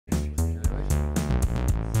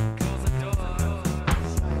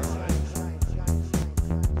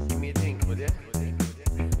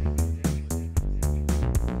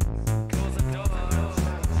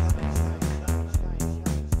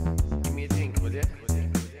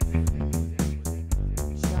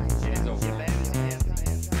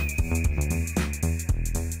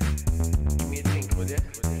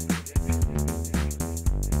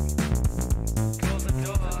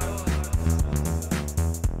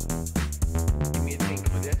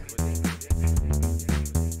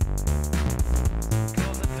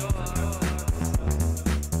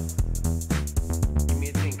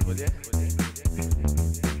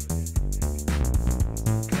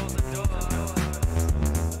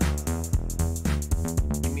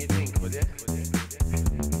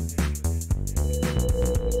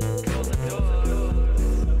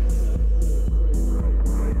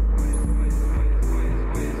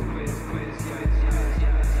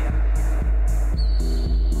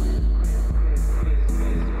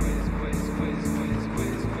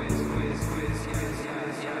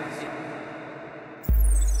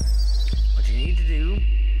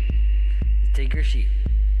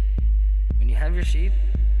have your sheet,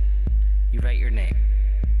 you write your name.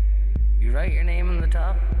 You write your name on the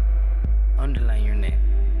top, underline your name.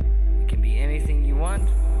 It can be anything you want,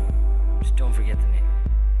 just don't forget the name.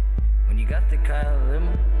 When you got the column,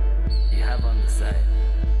 you have on the side.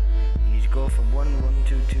 You need to go from 1,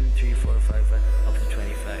 2, 2, 3, 4, 5, 5 up to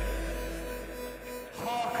 25.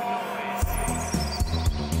 Hawk noise.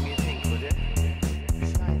 Give me a think, would it?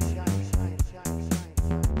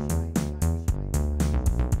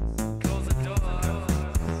 Close the door.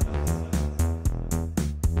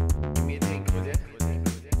 Give me a think, would it?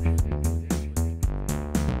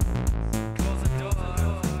 Close the door.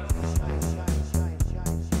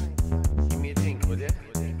 Give me a think, would it?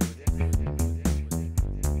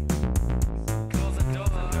 Close the door.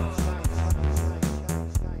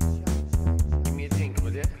 Give me a think,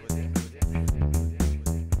 would it?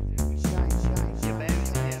 Your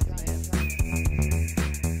baby's here.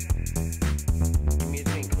 Give me a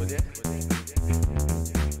think, would it?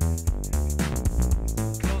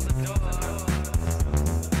 Close the door.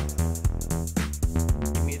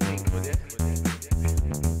 Give me a think, would it?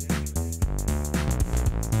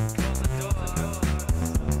 Close the door.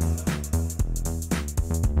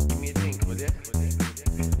 Give me a think, would it?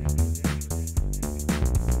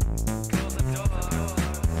 Close the door.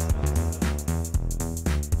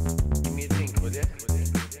 Give me a think, would it?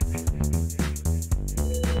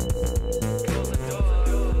 Close the door.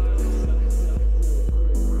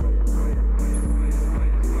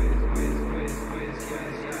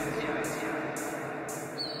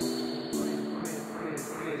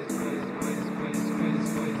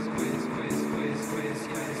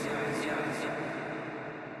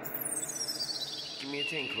 Give me a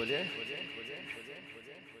think, would it?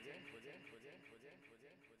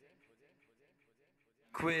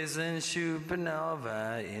 Quiz and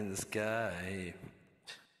supernova in the sky.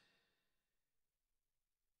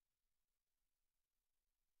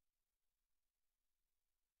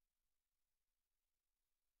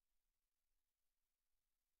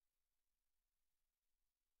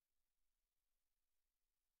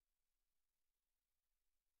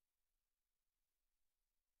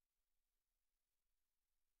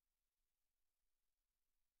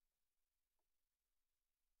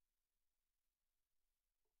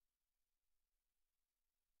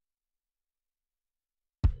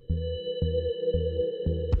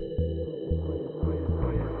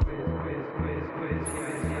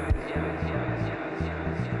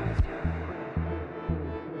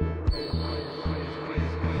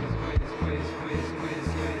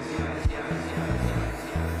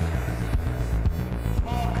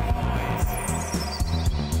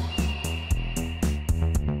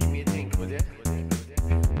 Give me a think, would it?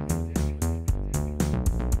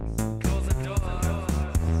 Close the door.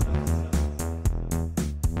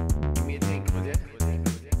 Give me a think, would it?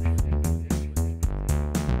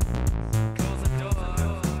 Close the door.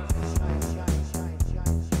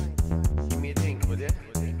 Give me a think, would it?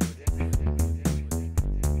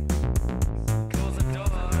 Close the door.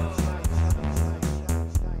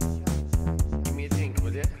 Give me a think,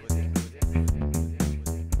 would it?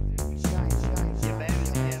 Your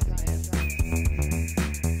baby's here.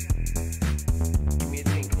 Give me a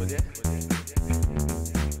think, would it?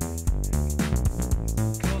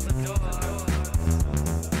 Close the door.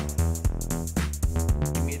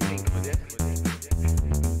 Give me a think, would it?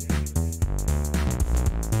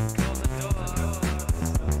 Close the door.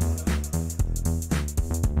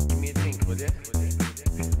 Give me a think, would it?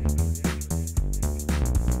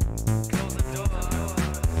 Close the door.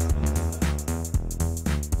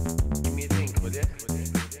 Give me a think, would it?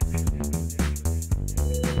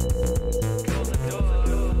 Close the door.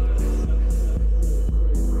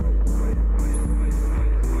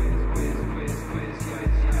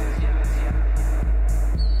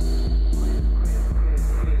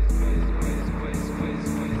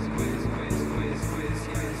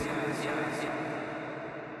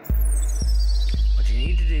 What you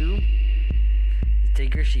need to do is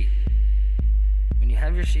take your sheet. When you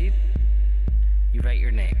have your sheet, you write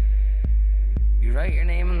your name. You write your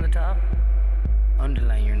name on the top,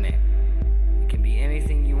 underline your name. It can be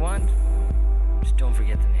anything you want, just don't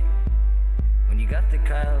forget the name. When you got the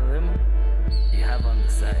column, you have on the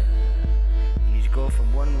side. You need to go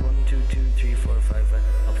from 1, 2, 2, 3, 4, 5, 5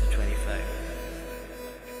 up to 25.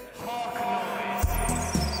 Hawk noise.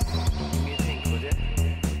 Give me a think, would it?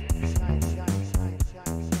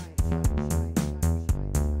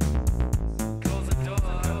 Close the door.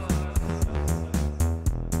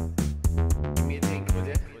 Give me a think, would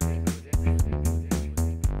it?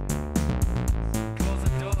 Close the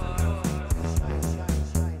door.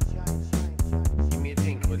 Give me a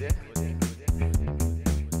think, would it?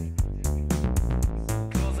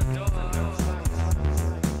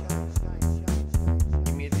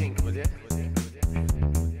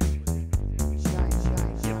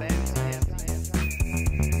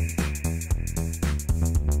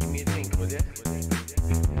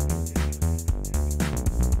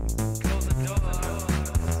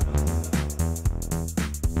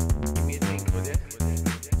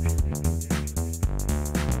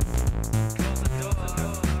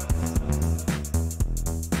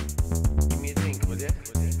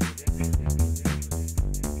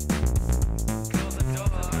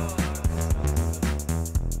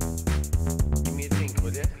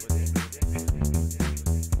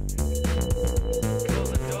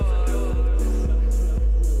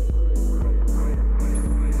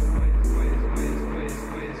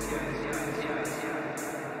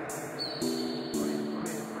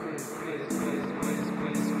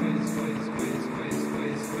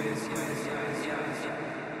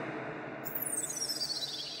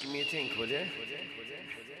 Think, would you?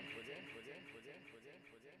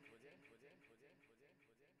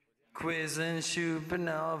 Quiz and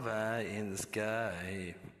supernova in the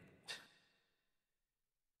sky.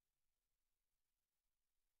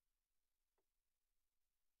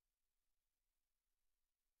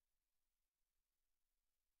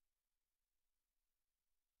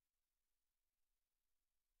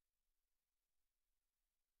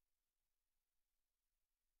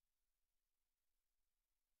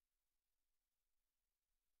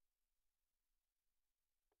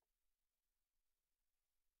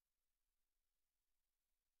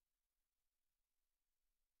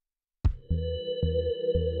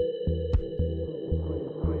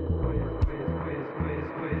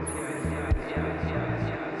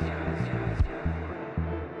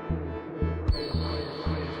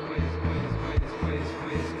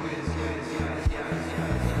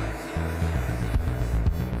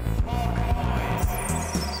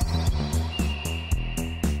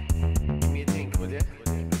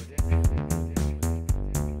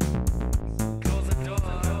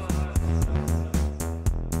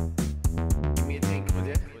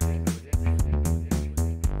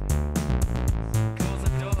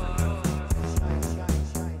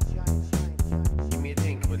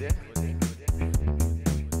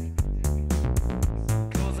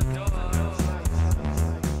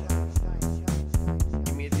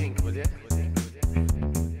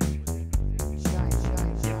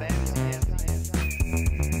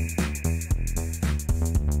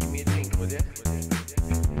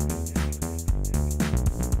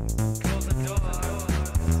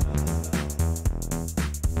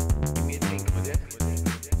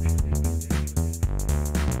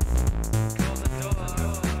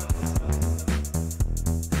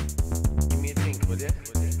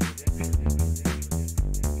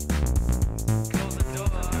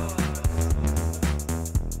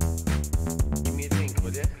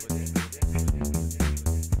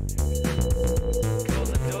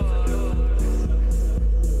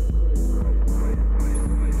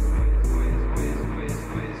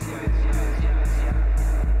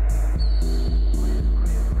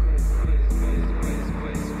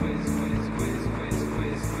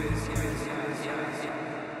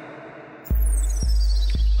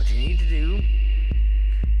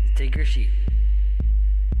 Take your sheet.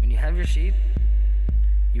 When you have your sheet,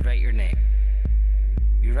 you write your name.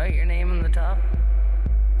 You write your name on the top,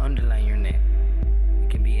 underline your name.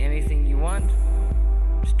 It can be anything you want,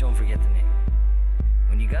 just don't forget the name.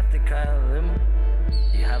 When you got the column,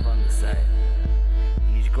 you have on the side.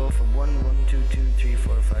 You need to go from 1, 1, 2, 2, 3,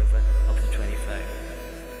 4, 5, 5, up to 25.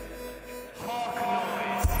 Hawk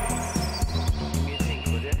noise. Give me a think,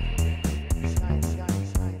 would you?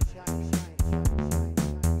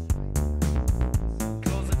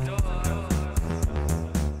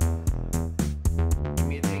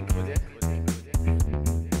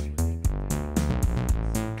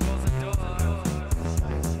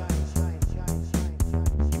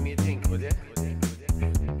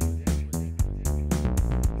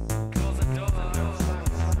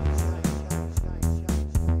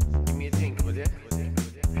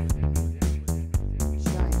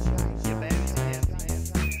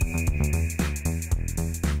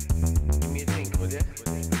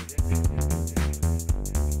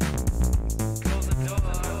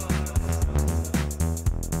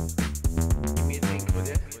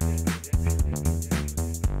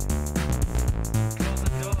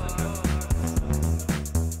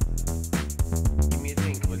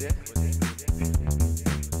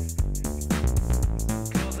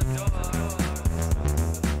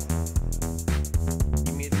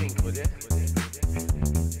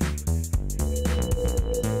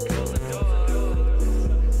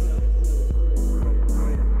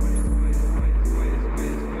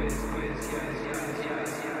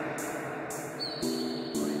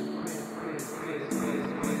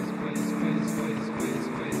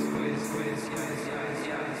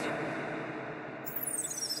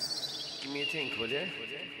 Give me a think, would you?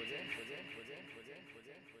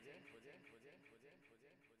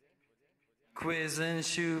 Quiz and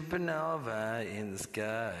supernova in the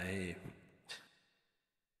sky.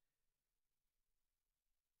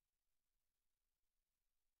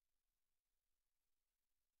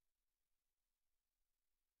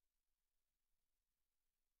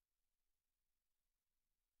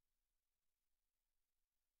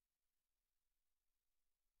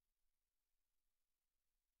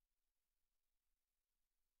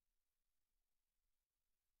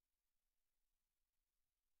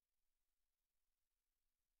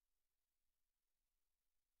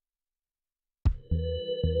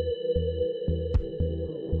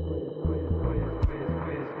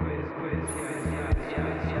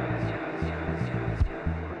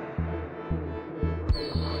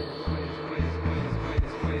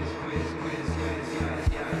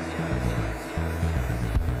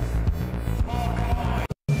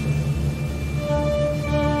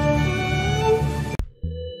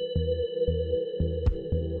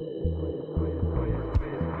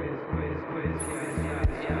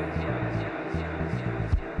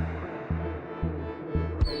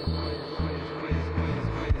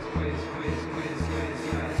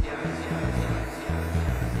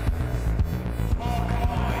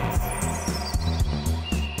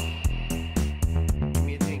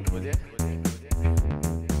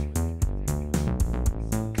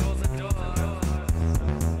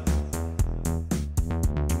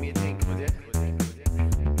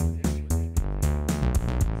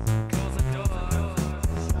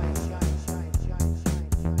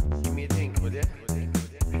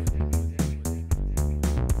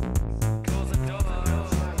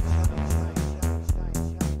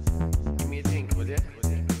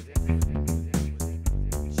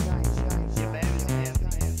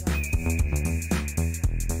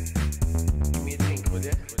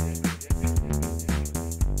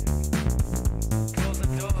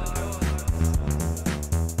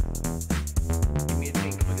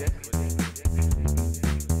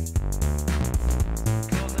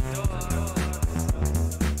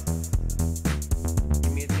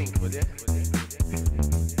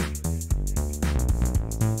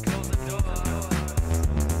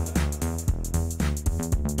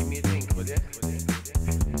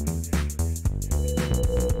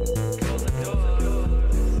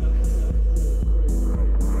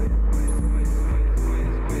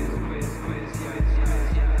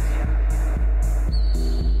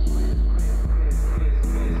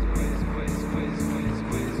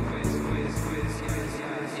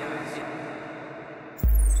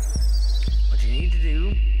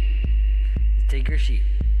 Take your sheet.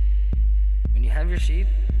 When you have your sheet,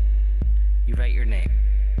 you write your name.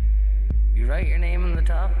 You write your name on the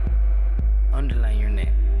top, underline your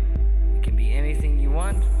name. It can be anything you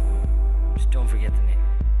want, just don't forget the name.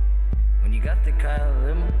 When you got the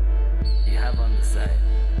column you have on the side,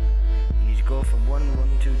 you need to go from 1,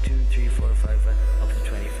 1, 2, 2, 3, 4, 5, 5 up to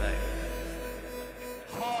 25.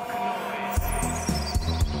 Hawk noise.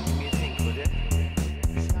 Give me a think, would you?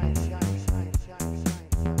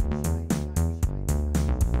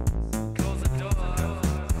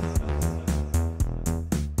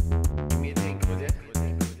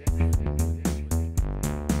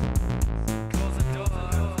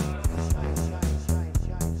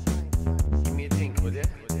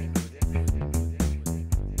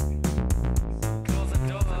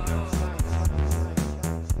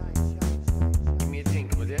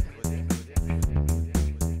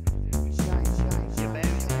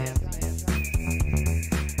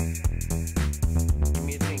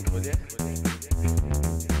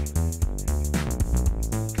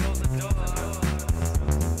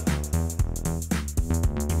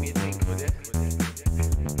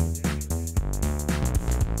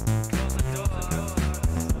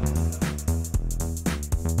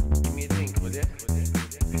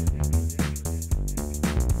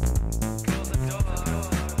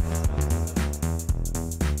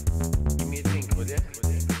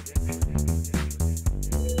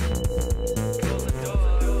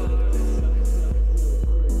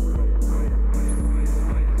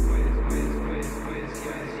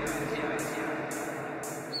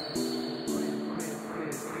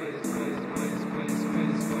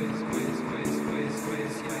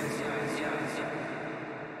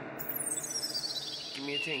 Give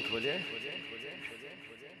me a think, would you?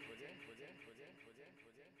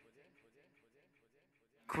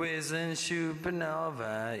 Quiz and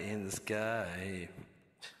supernova in the sky.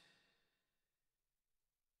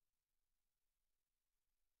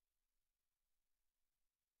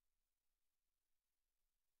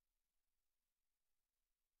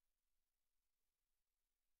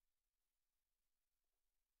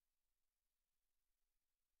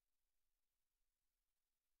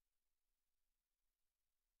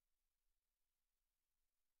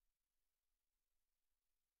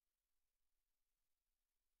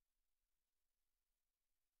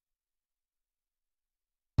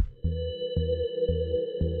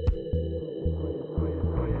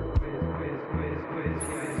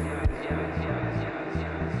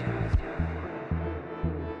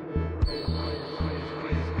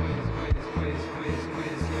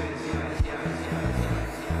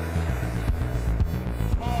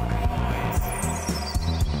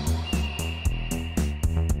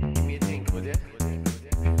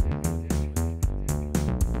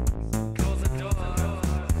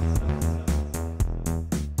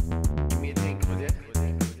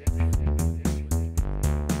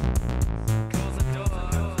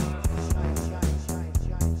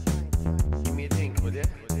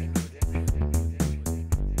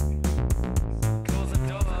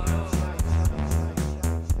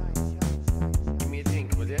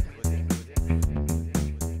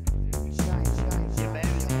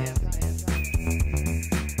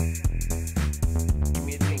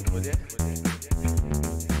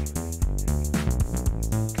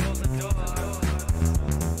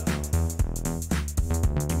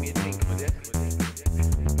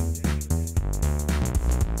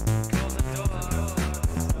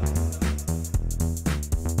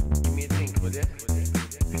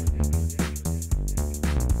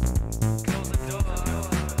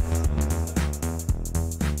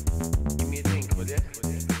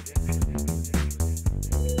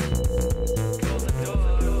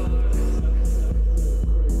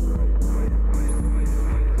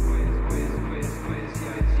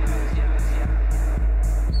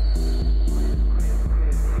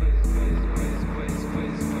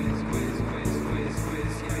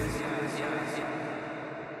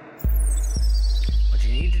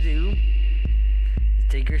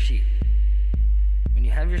 Take your sheet. When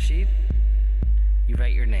you have your sheet, you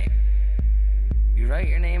write your name. You write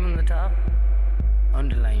your name on the top,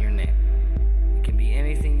 underline your name. It can be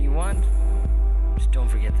anything you want, just don't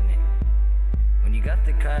forget the name. When you got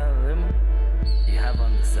the column you have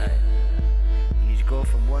on the side, you need to go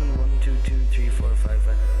from 1, 1, 2, 2, 3, 4, 5,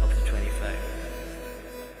 5, up to 25.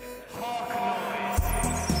 Hawk noise!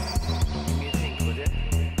 Give me a think,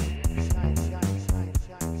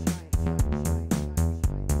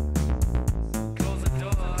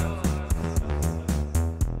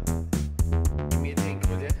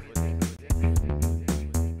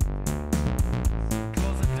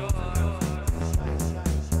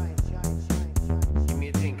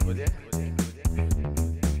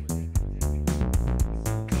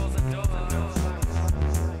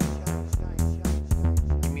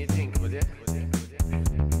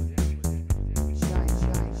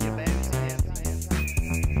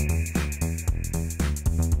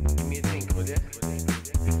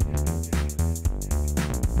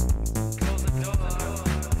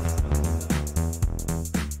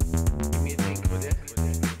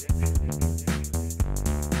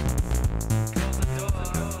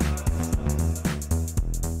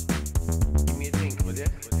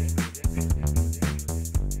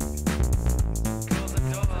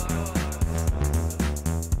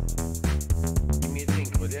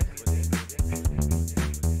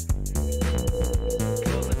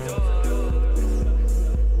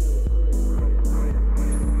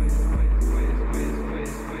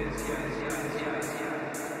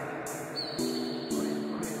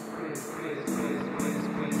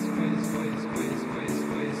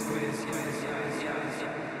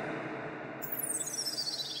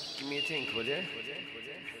 would it? Would you?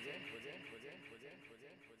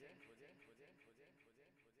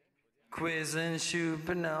 Quiz and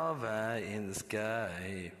supernova in the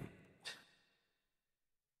sky.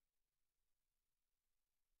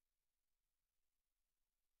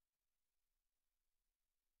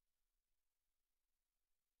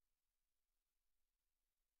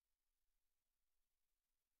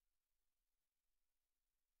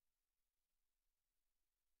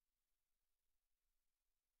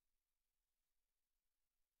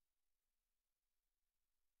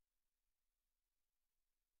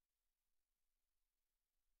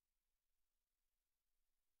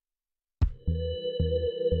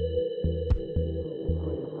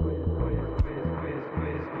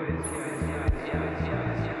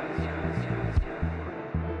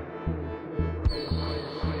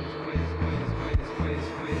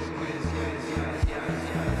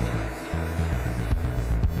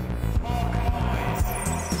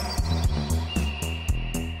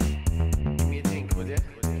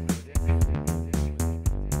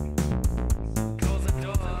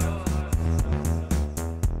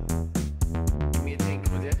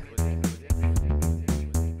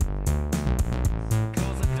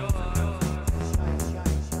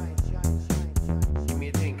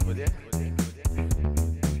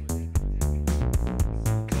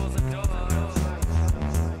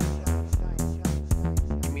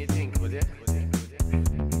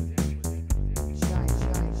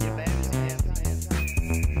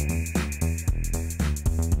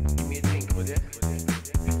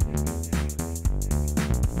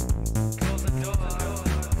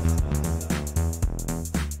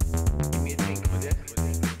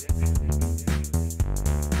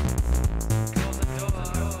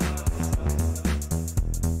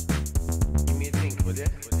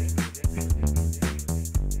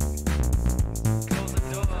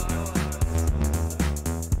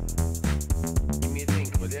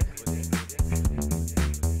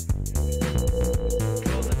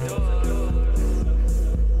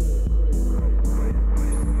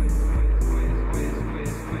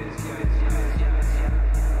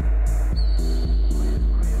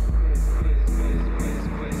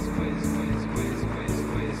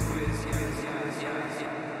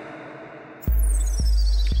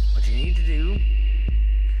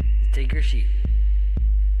 Take your sheet.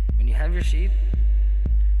 When you have your sheet,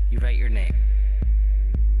 you write your name.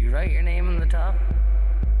 You write your name on the top,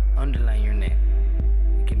 underline your name.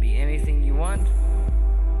 It can be anything you want,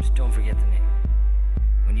 just Just don't forget the name.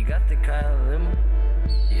 When you got the column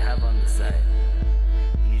you have on the side,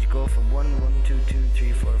 you need to go from 1, 1, 2, 2,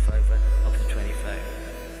 3, 4, 5, 5 up to 25.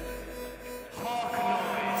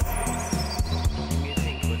 Give me a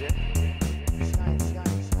think, would you?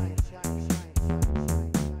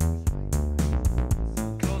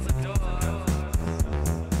 Close the door.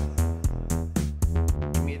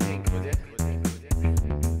 Give me a think, would you?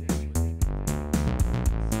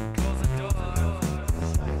 Close the door.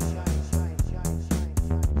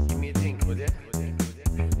 Give me a think, would you?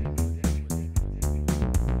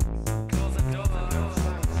 Close the door.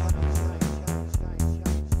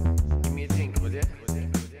 Give me a think, would you? Give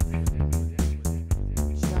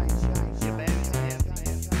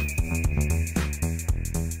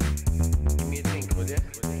me a think, would you?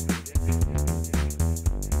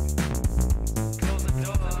 Close the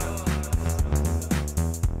door.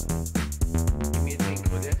 Give me a think,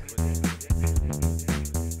 would you?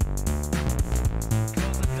 Close the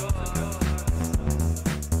door.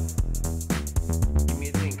 Give me a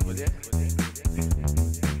think, would you?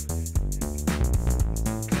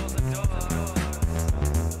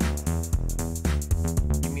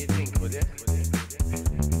 Close the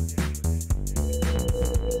door. Give me a think,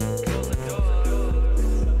 would you? Close the door.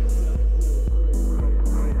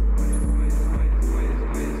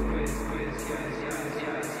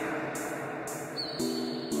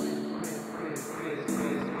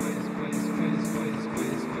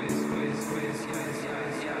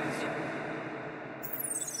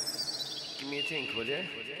 Give me a think, would you?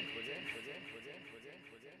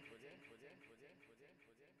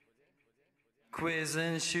 Quiz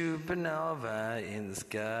and supernova in the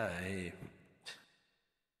sky.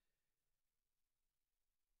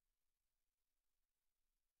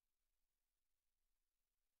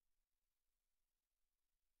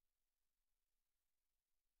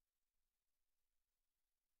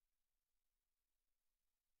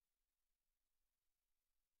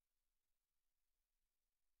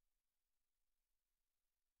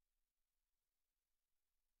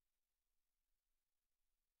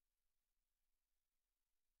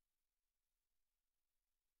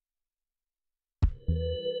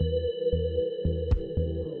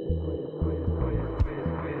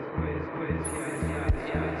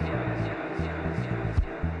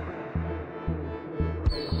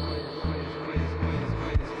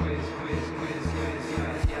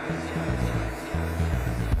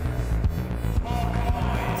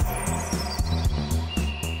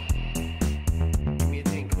 Give me a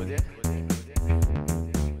think, would you?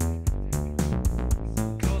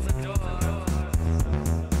 Close the door.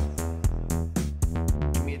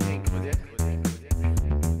 Give me a think, would you?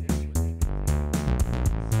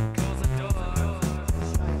 Close the door.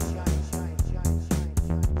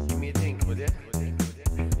 Give me a think, would you?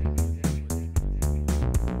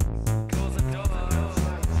 Close the door.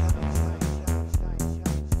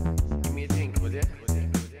 Give me a think, would you?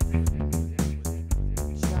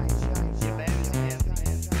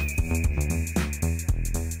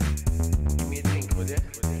 Give me a think, would you?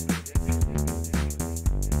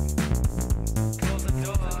 Close the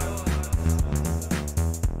door.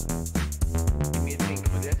 Give me a think, would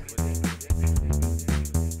you?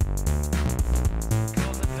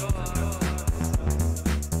 Close the door.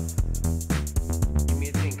 Give me a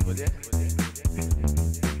think, would you?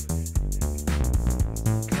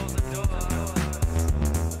 Close the door.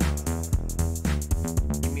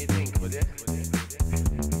 Give me a think, would you?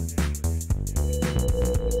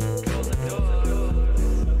 Close the door.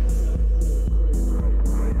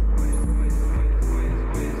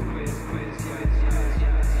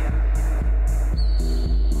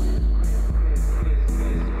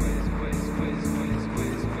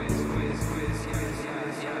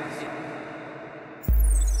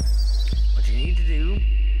 What you need to do is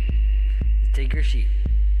take your sheet.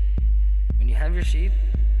 When you have your sheet,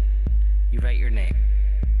 you write your name.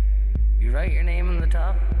 You write your name on the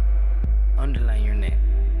top, underline your name.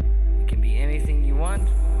 It can be anything you want,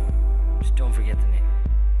 just don't forget the name.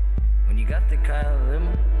 When you got the column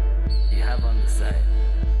you have on the side,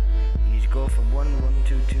 you need to go from 1, 1,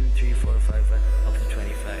 2, 2, 3, 4, 5, 5 up to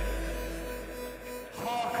 25.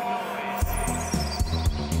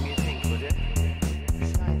 Give me a think, would you?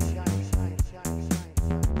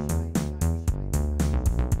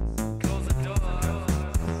 Close the door.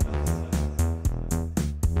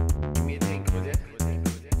 Give me a think, would you?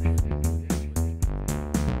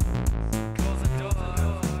 Close the door.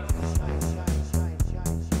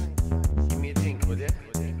 Give me a think, would you?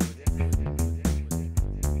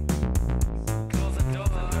 Close the door.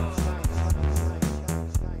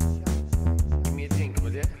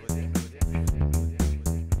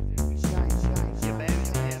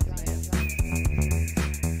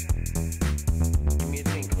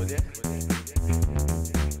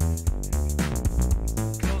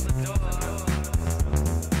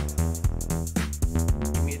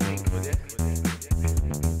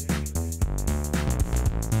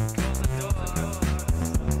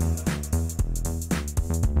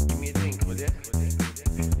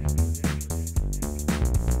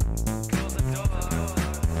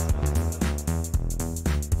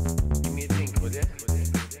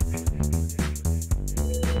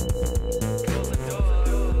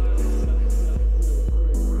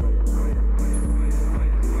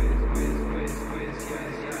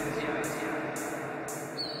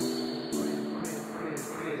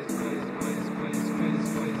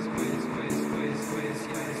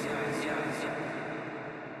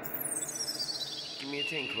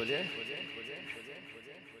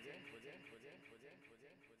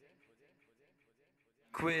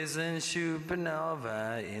 Quiz and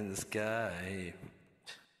supernova in the sky.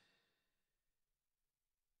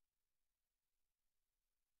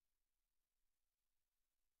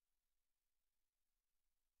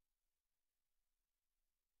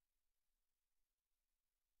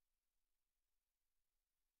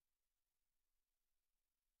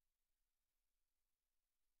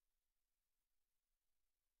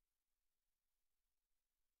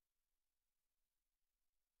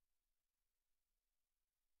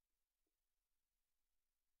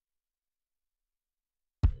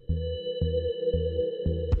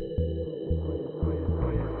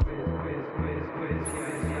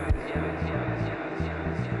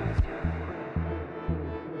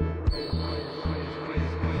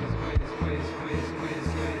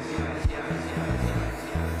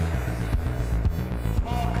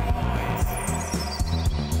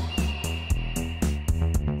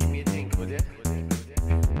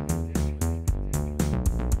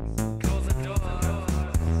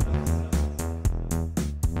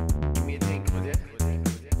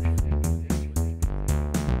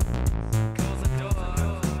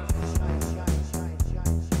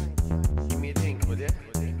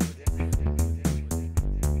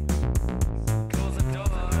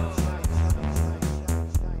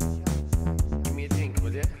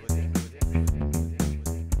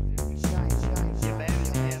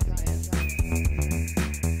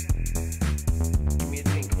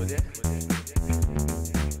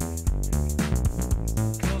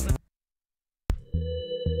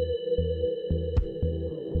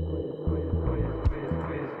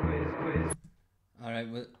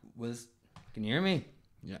 Can you hear me?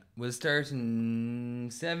 Yeah. We'll start in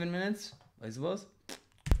 7 minutes, I suppose.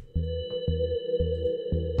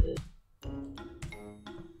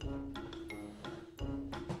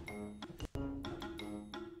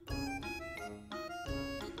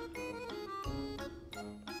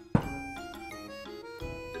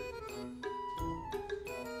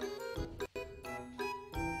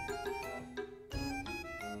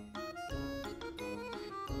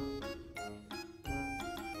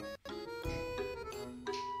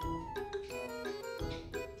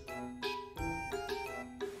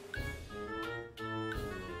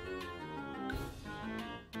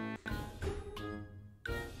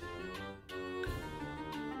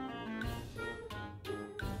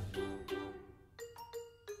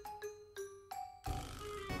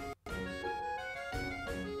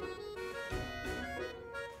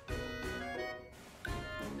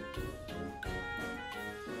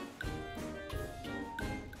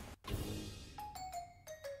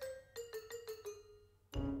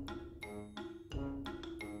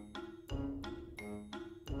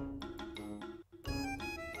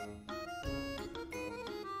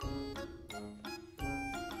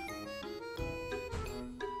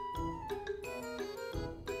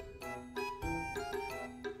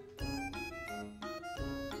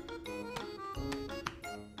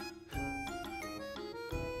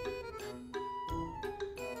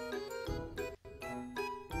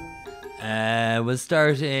 We'll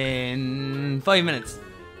start in 5 minutes.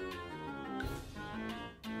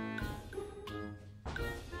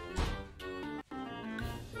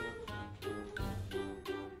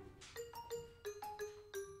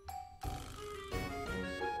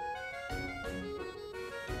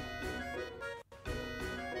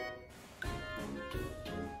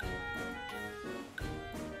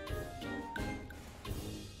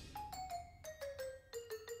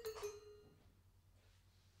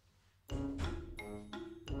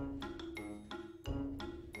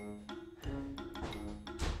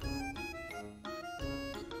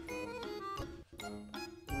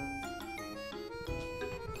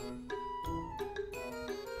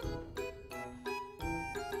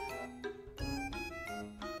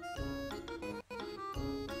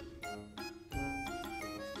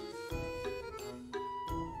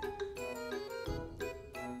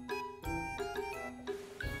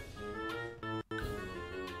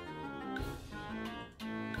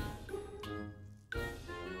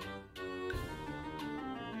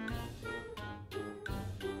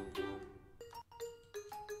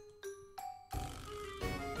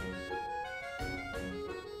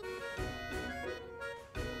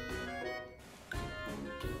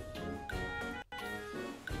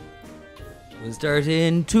 We'll start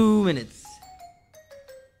in 2 minutes.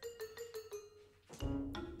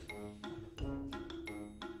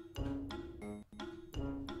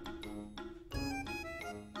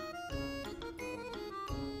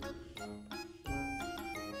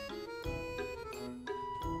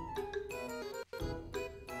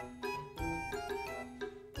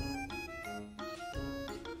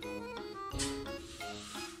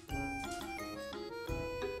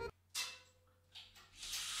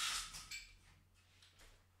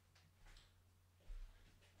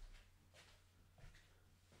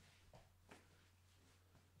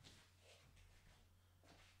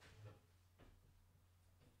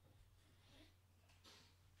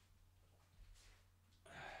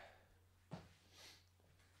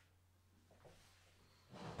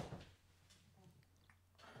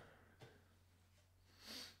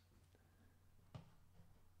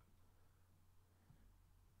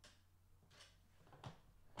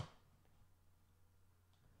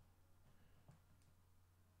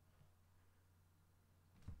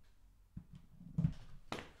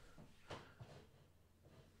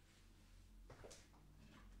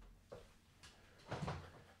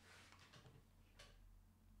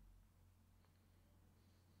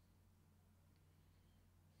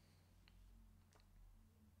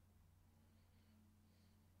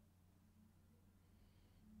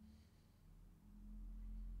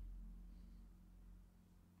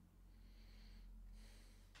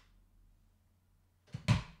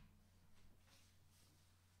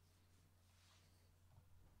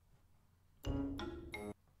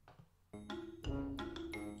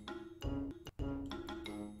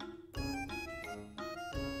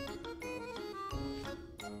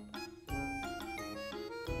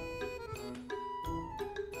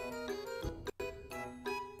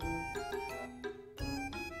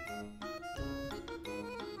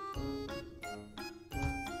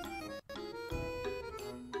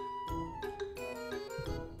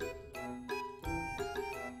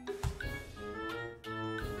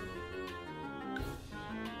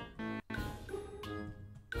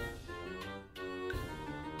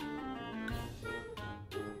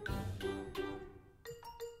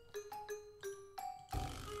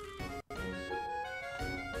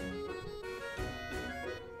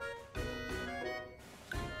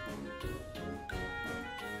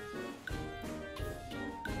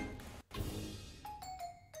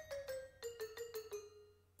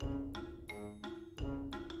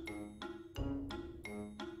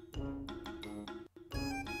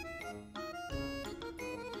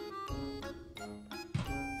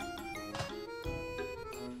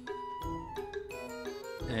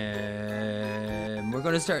 We're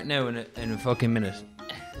gonna start now in a fucking minute.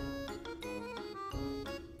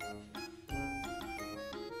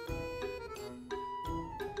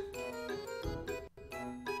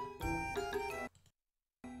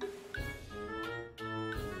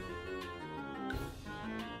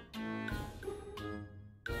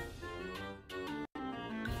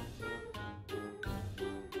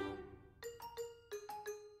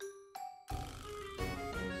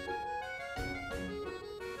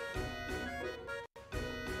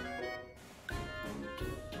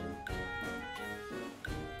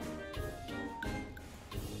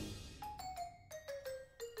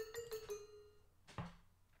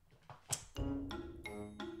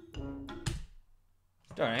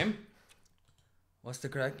 Sorry. What's the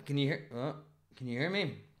correct? Can you hear? Can you hear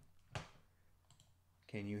me?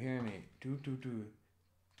 Can you hear me? Two.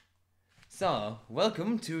 So,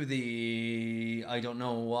 welcome to the I don't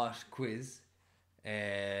know what quiz.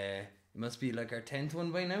 It must be like our 10th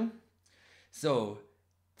one by now. So,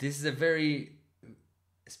 this is a very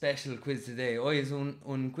special quiz today. Hoy es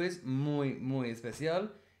un quiz muy especial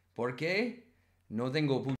porque no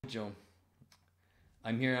tengo pucho.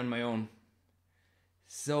 I'm here on my own.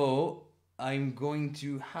 So, I'm going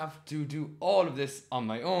to have to do all of this on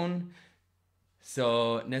my own.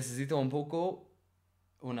 So, necesito un poco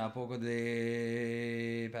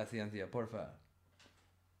de paciencia, porfa.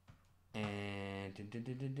 And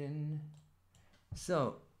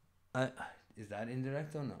so, is that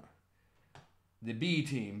indirect or not? The B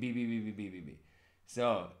team, B.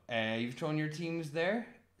 So, you've thrown your teams there.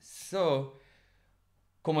 So,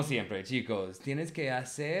 como siempre, chicos, tienes que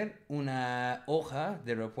hacer una hoja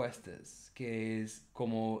de respuestas, que es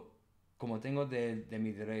como tengo de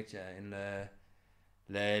mi derecha, en la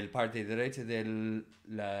parte derecha de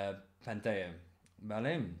la pantalla,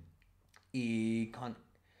 ¿vale? Y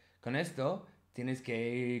con esto tienes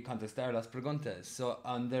que contestar las preguntas. So,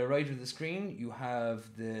 on the right of the screen, you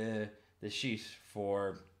have the sheet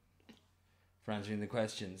for answering the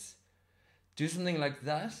questions. Do something like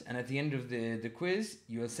that, and at the end of the quiz,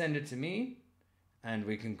 you'll send it to me, and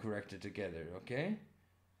we can correct it together, okay?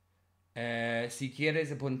 Si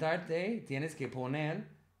quieres apuntarte, tienes que poner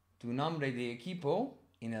tu nombre de equipo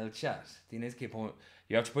en el chat. You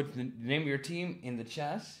have to put the name of your team in the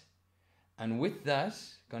chat, and with that,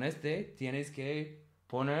 con tienes que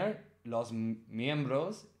poner los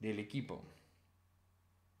miembros del equipo.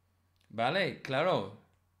 Vale, claro.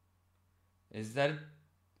 Is that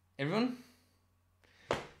everyone?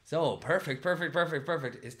 So, perfect.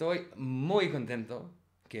 Estoy muy contento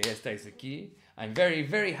que estáis aquí. I'm very,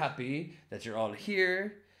 very happy that you're all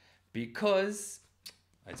here because,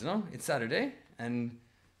 I don't know, it's Saturday and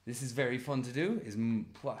this is very fun to do. Es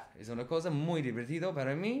una cosa muy divertido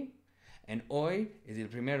para mí. And hoy es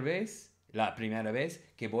la primera vez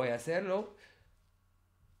que voy a hacerlo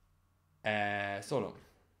solo.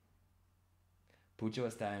 Pucho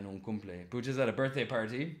está en un cumple. Pucho's at a birthday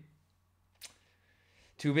party.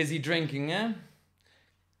 Too busy drinking, eh?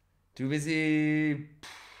 Too busy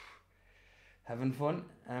having fun.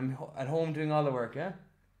 I'm at home doing all the work, eh?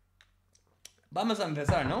 Vamos a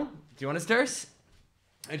empezar, no? Do you want to start?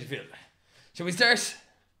 How do you feel? Shall we start?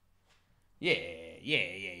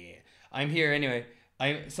 Yeah. I'm here anyway.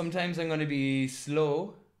 Sometimes I'm going to be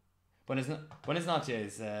slow. Buenas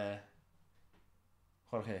noches,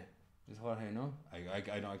 Jorge. Is Jorge, no?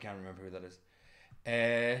 I can't remember who that is.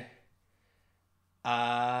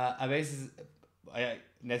 A veces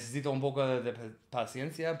necesito un poco de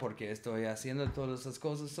paciencia porque estoy haciendo todas esas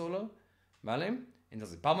cosas solo, ¿vale?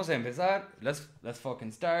 Entonces vamos a empezar. Let's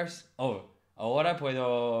fucking start. Oh, ahora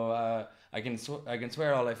puedo I can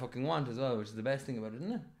swear all I fucking want as well, which is the best thing about it,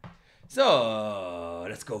 isn't it? So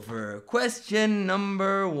let's go for question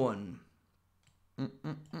number 1.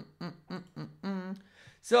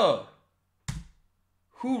 So,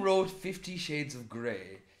 who wrote 50 Shades of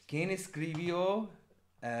Grey? ¿Quién escribió?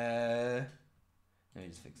 Let me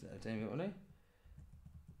just fix that.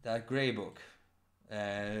 That Grey book.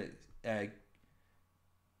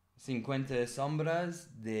 50 Sombras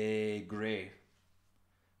de Grey.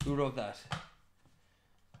 Who wrote that?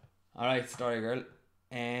 Alright, story girl.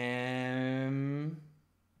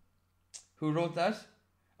 Who wrote that?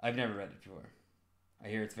 I've never read it before. I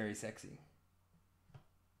hear it's very sexy.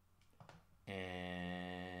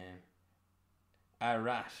 A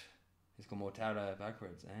rat. It's como Tara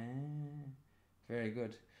backwards. Very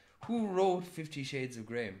good. Who wrote 50 Shades of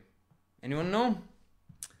Grey? Anyone know?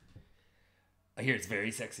 I hear it's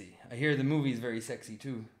very sexy. I hear the movie is very sexy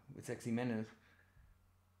too, with sexy men in it.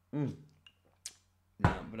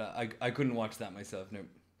 No, but I couldn't watch that myself. No,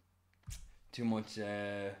 too much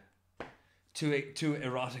Too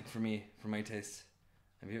erotic for me, for my taste.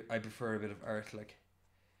 I prefer a bit of art, like.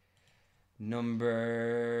 Number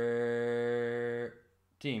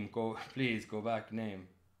team, please go back. Name.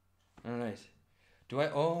 All right. Do I?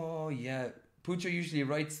 Oh yeah. Pucho usually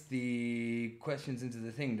writes the questions into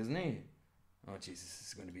the thing, doesn't he? Oh Jesus, this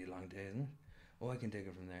is going to be a long day, isn't it? Oh, I can take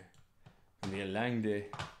it from there. It'll be a long day.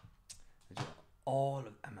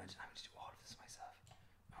 Imagine I'm going to do all of this myself.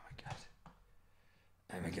 Oh my god.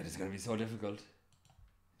 Oh my god, it's going to be so difficult.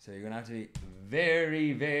 So you're going to have to be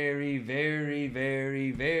very, very, very,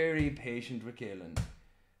 very, very patient with Kaelin.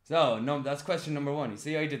 So, no, that's question number 1. You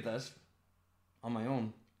see, I did that on my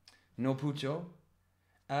own. No Pucho.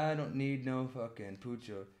 I don't need no fucking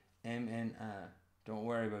Pucho. M-N-A. Don't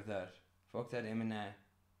worry about that. Fuck that M-N-A.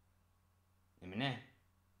 M-N-A.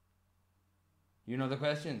 You know the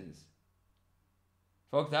questions.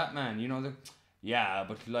 Fuck that, man. You know the... Yeah,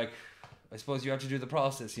 but like, I suppose you have to do the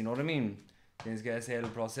process, you know what I mean? Tienes que hacer el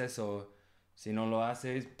proceso. Si no lo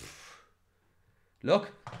haces...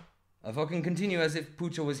 Look, I'll fucking continue as if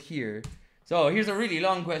Pucho was here. So, here's a really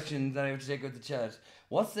long question that I have to take out the chat.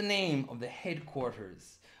 What's the name of the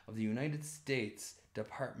headquarters of the United States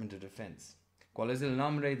Department of Defense? ¿Cuál es el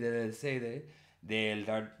nombre de la sede del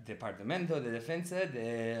Departamento de Defensa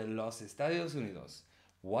de los Estados Unidos?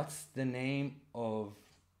 What's the name of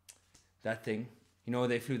that thing? You know,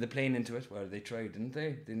 they flew the plane into it. Well, they tried, didn't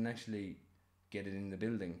they? They didn't actually get it in the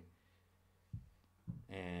building.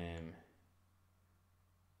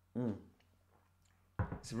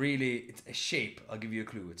 It's a shape. I'll give you a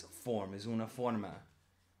clue. It's a form. Es una forma.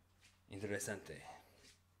 Interesante.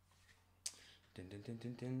 Dun, dun, dun,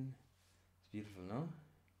 dun, dun. It's beautiful, no?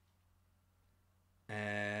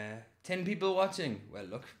 10 people watching. Well,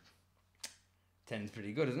 look. 10's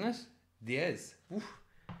pretty good, isn't it? 10. Oof.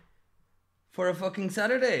 For a fucking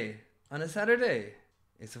Saturday. On a Saturday.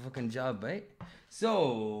 It's a fucking job, right?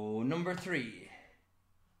 So, number 3.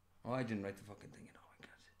 Oh, I didn't write the fucking thing. Oh my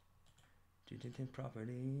god.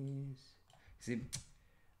 Properties. See,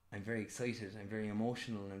 I'm very excited. I'm very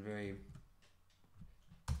emotional.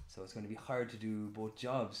 So it's going to be hard to do both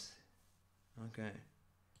jobs. Okay.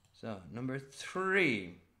 So, number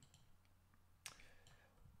 3.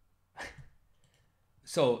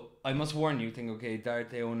 So, I must warn you, tengo que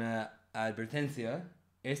darte una advertencia.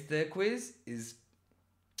 Este quiz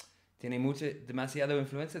tiene demasiada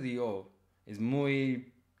influencia de yo.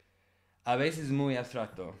 A veces muy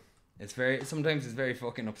abstracto. Sometimes it's very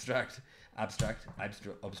fucking abstract. Abstract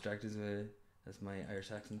is that's my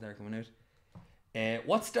Irish accent there coming out.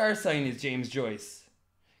 What star sign is James Joyce?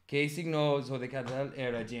 ¿Qué signo zodiacal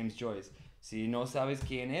era James Joyce? Si no sabes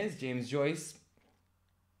quién es James Joyce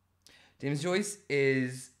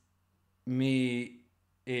is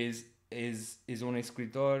un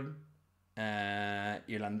escritor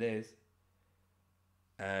irlandés.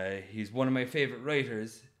 He's one of my favorite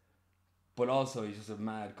writers, but also he's just a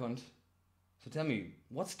mad cunt. So tell me,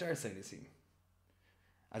 what star sign is he?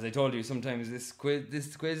 As I told you, sometimes this quiz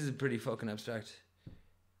is pretty fucking abstract.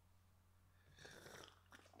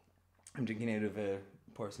 I'm drinking out of a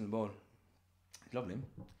porcelain bowl. It's lovely.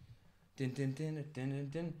 Dun, dun, dun, dun, dun,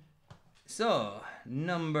 dun. So,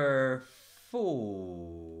 number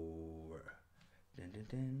 4. Dun, dun,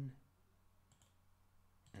 dun.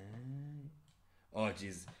 Oh,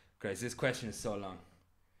 Jesus Christ, this question is so long.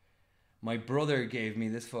 My brother gave me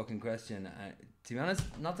this fucking question. To be honest,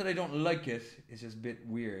 not that I don't like it, it's just a bit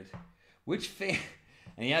weird. And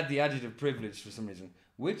he had the adjective privileged for some reason.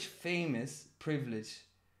 Which famous privileged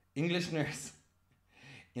English nurse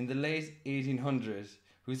in the late 1800s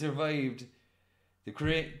who survived the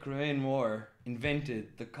Korean War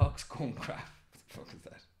invented the coxcomb craft? What the fuck is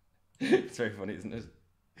that? It's very funny, isn't it?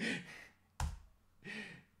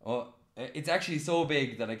 Oh, it's actually so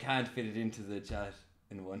big that I can't fit it into the chat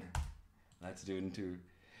in one. Let's do it in 2.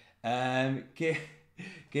 ¿Qué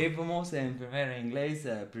famosa enfermera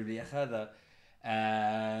inglesa privilegiada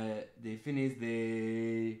de fines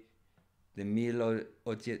de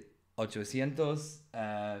 1800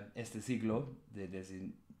 este siglo de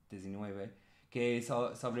 19 que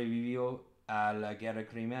sobrevivió a la guerra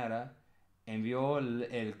crimea envió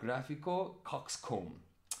el gráfico coxcomb?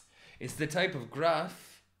 It's the type of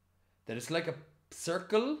graph that it's like a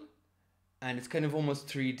circle and it's kind of almost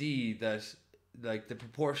 3D, that like the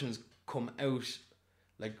proportions come out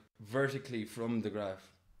like vertically from the graph.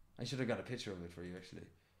 I should have got a picture of it for you actually.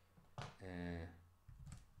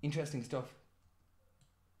 Interesting stuff.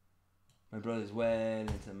 My brother's well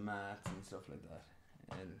into maths and stuff like that.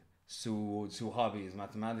 Su hobby es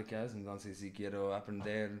matemáticas, entonces si quiero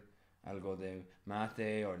aprender algo de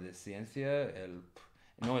mate or de ciencia,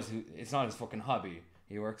 no, it's not his fucking hobby.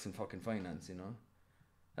 He works in fucking finance, you know.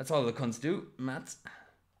 That's all the cunts do. Maths.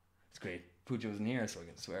 It's great. Puccio wasn't here, so I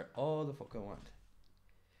can swear all the fuck I want.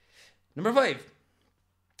 Number 5.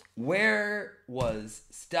 Where was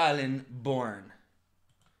Stalin born?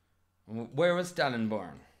 Where was Stalin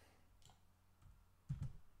born?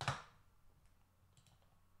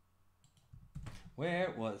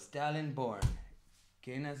 Where was Stalin born?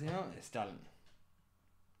 ¿Qué nació? Stalin.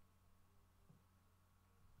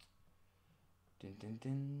 Dun, dun,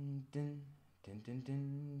 dun, dun, dun, dun,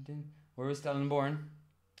 dun, dun. Where was Stalin born?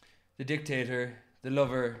 The dictator, the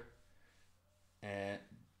lover,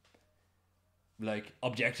 like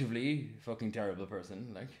objectively fucking terrible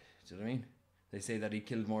person. Like, do you know what I mean? They say that he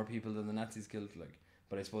killed more people than the Nazis killed. Like,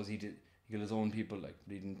 but I suppose he did. He killed his own people. Like,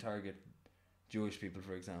 but he didn't target Jewish people,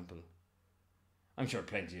 for example. I'm sure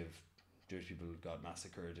plenty of Jewish people got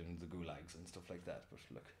massacred in the gulags and stuff like that. But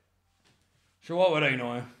look, sure, what would I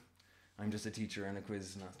know? I'm just a teacher and a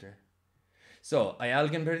quiz master. So, ¿hay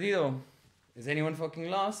alguien perdido? Is anyone fucking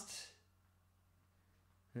lost?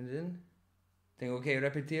 And then, tengo que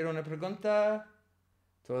repetir una pregunta.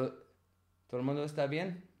 ¿Todo el mundo está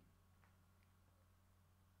bien?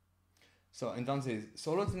 So, entonces,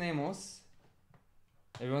 solo tenemos...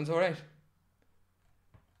 Everyone's alright?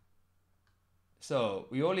 So,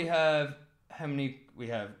 we only have... How many? We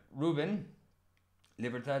have Ruben,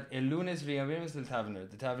 Libertad. El lunes reabrimos el Taverner.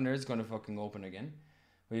 The Taverner is going to fucking open again.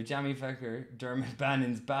 We have Jamie Fecker, Dermot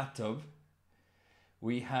Bannon's bathtub.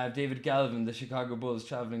 We have David Galvin, the Chicago Bulls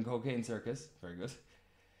traveling cocaine circus. Very good.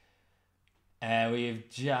 We have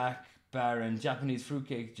Jack Barron, Japanese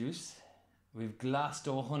fruitcake juice. We have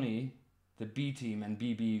Glasto Honey, the B team and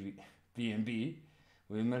B&B.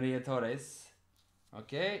 We have Maria Torres.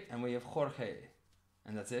 Okay, and we have Jorge.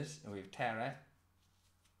 And that's it. And we have Tara.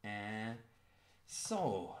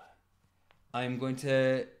 So, I'm going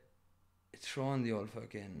to throw on the old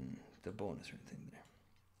fucking, the bonus room thing there.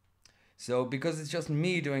 So, because it's just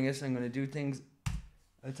me doing it, I'm going to do things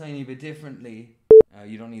a tiny bit differently.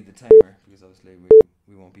 You don't need the timer, because obviously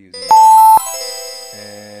we won't be using the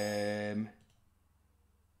timer.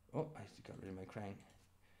 Oh, I got rid of my crank.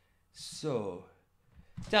 So,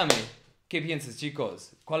 tell me, ¿qué piensas,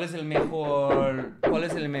 chicos? ¿Cuál es el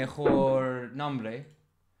mejor nombre?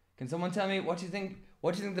 Can someone tell me what do you think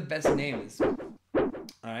the best name is?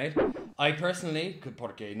 Alright. I personally,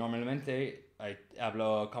 porque normalmente I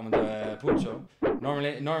hablo como de Puccio.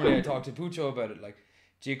 Normally I talk to Puccio about it, like,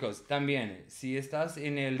 chicos, también, si estás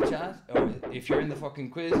en el chat, or if you're in the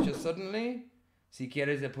fucking quiz just suddenly, si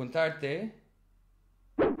quieres apuntarte,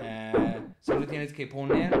 solo tienes que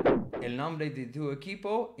poner el nombre de tu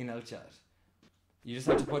equipo en el chat. You just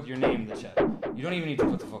have to put your name in the chat. You don't even need to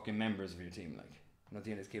put the fucking members of your team, like. No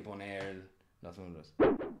tienes que poner los números.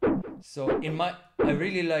 So, I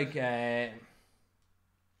really like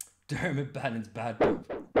Dermot Bannon's bathtub.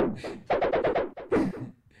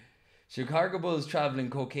 Chicago Bulls traveling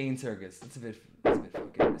cocaine circus. That's a bit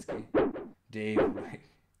fucking risky. Dave, right.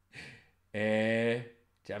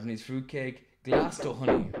 Japanese fruitcake. Glasto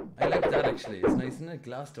honey. I like that actually. It's nice, isn't it?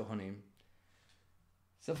 Glasto honey.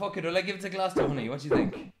 So fuck it, will I give it to Glasto honey? What do you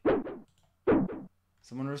think?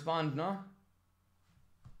 Someone respond, no?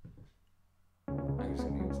 I'm just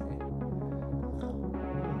gonna use it.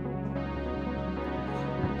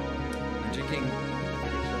 I'm drinking.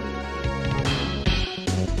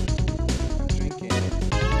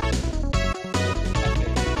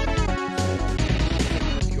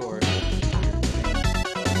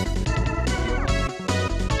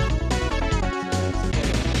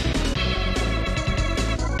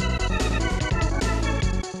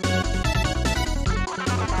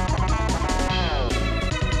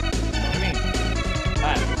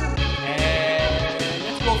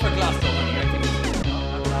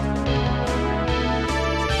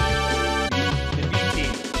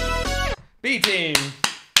 B-team!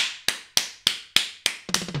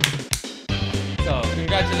 So,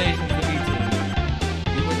 congratulations to the B-team.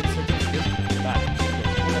 You won the certificate back.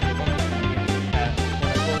 Una pregunta también.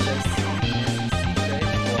 Una cosa es si necesita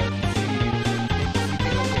o si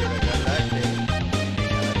tengo que regalarte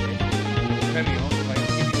un premio para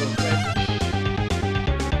give you a present.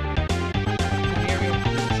 Can you hear me up to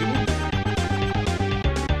the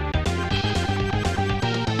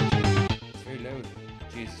It's very loud.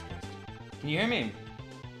 Jesus Christ. Can you hear me?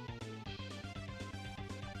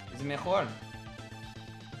 ¿Es mejor?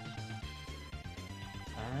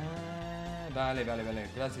 Ah, vale,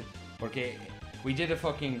 gracias. Porque we did a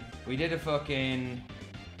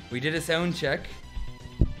sound check,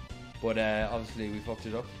 but obviously we fucked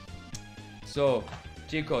it up. So,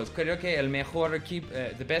 chicos, creo que el mejor equipo,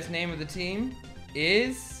 the best name of the team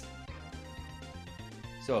is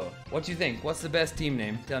So, what do you think? What's the best team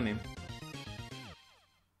name? Tell me.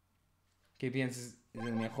 ¿Qué piensas es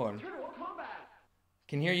el mejor?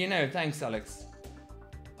 Can hear you now. Thanks, Alex.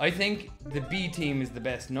 I think the B team is the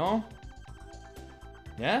best, no?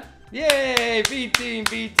 Yeah? Yay! B team,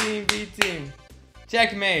 B team, B team.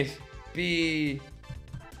 Checkmate. B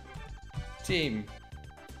team.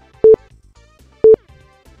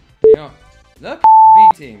 There you go. Look, B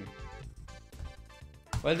team.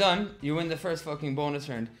 Well done. You win the first fucking bonus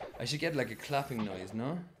round. I should get like a clapping noise,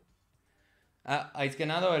 no? Has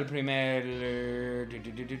ganado el primer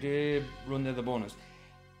ronda de bonus.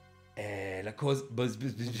 La cosa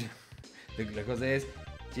es,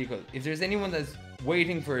 chicos, if there's anyone that's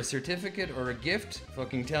waiting for a certificate or a gift,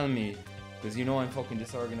 fucking tell me. Because you know I'm fucking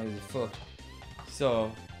disorganized as fuck.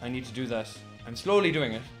 So, I need to do that. I'm slowly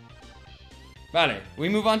doing it. Vale, we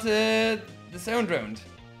move on to the sound round.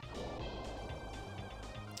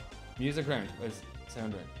 Music round. Where's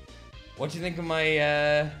sound round? What do you think of my,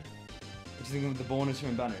 what do you think of the bonus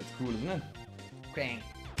round banner? It's cool, isn't it? Crane.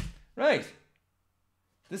 Right.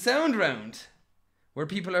 The sound round. Where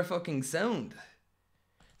people are fucking sound.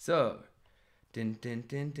 So, din din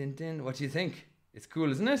din din din. What do you think? It's cool,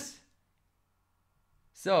 isn't it?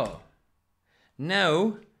 So,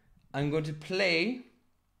 now I'm going to play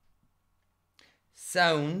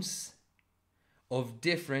sounds of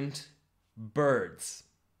different birds.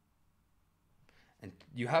 And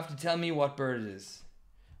you have to tell me what bird it is.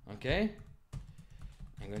 Okay?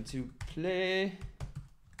 I'm going to play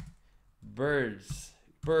birds.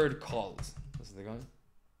 Bird calls. That's what they're called.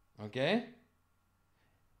 Okay?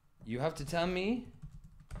 You have to tell me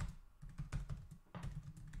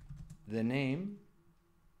the name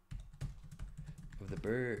of the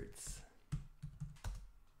birds.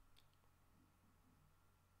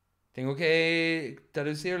 Tengo que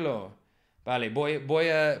traducirlo. Vale,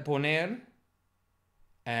 voy a poner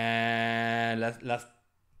las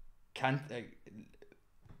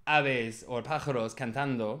aves o pájaros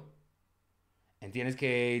cantando. Y tienes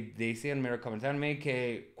que decirme o comentarme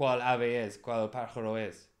que cuál ave es, cuál pájaro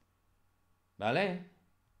es. ¿Vale?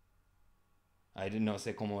 No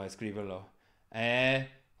sé cómo escribirlo.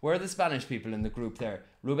 Where are the Spanish people in the group there?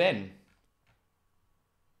 Ruben.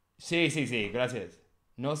 Sí, gracias.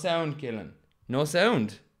 No sound, Killen. No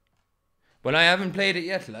sound. Well, I haven't played it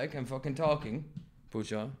yet, like, I'm fucking talking.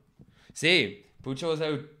 Pucho. See, Pucho's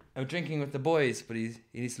out drinking with the boys, but he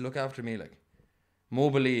needs to look after me, like.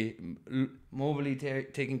 Mobily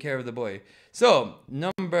taking care of the boy. So,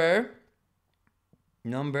 number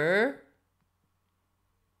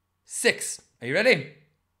 6. Are you ready?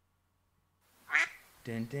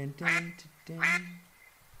 Dun, dun, dun, dun, dun.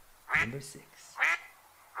 Number 6.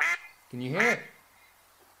 Can you hear it?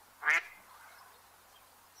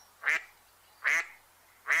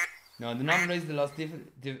 No, the nombre es de los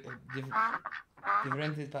diferentes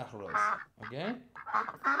pájaros. Okay?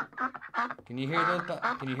 Can you hear those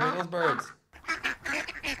birds?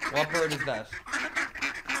 What bird is that?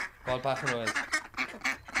 ¿Cuál pájaro es?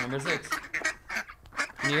 Number 6.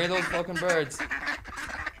 Can you hear those fucking birds?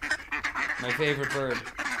 My favorite bird.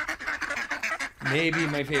 Maybe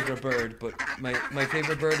my favorite bird, but my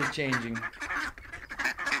favorite bird is changing.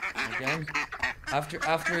 Okay? After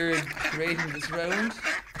creating this round,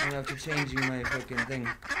 I'm after changing my fucking thing.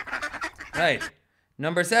 Right.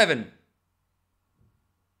 Number 7.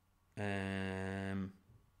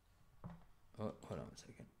 Oh, hold on a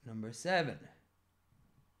second. Number 7.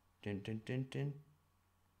 Dun, dun, dun, dun.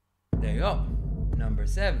 There you go. Number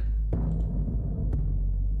 7.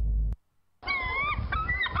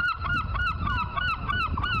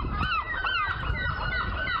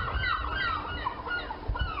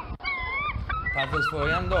 Patos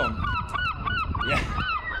follando. Yeah.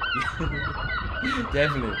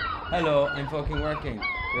 Definitely. Hello, I'm fucking working.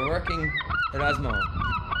 You're working, Erasmo.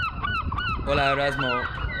 Hola, Erasmo.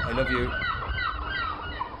 I love you.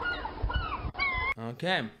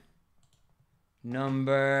 Okay.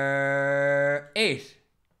 Number 8.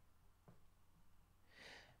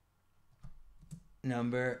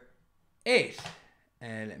 Number 8.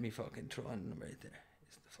 Let me fucking throw on the number 8 there.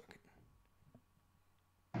 It's the fucking...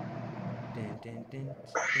 Dun, dun, dun, dun.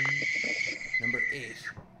 Number 8.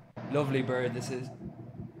 Lovely bird this is.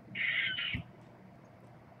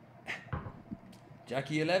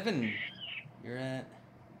 Jackie 11. You're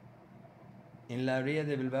in La Ría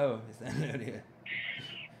de Bilbao. Is that La Ría?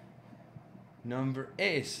 Number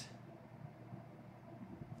 8.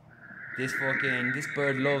 This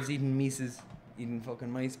bird loves eating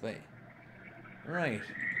fucking mice by. Right.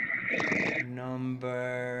 Number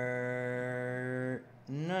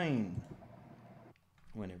 9.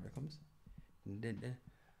 Whenever it comes. I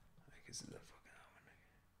guess it's a fucking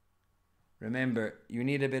Remember, you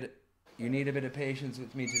need a bit of patience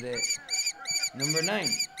with me today. Number 9.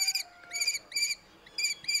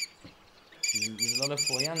 There's a lot of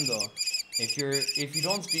follando. If you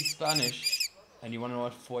don't speak Spanish and you want to know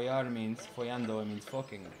what follar means, follando means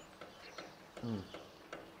fucking.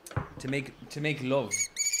 To make love.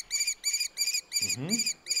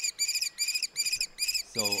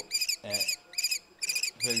 So,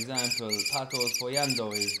 for example, patos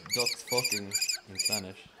follando is ducks fucking in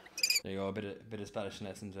Spanish. There you go, a bit of Spanish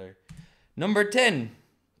lessons there. Number 10.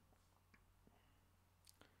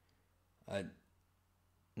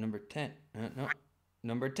 Number 10. No.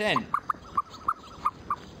 Number 10.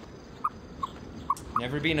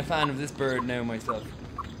 Never been a fan of this bird now myself.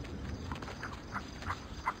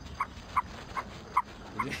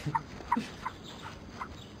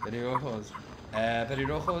 Perirrojos.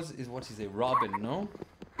 Perirrojos is what you say, robin, no?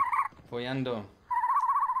 Follando.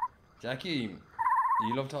 Jackie,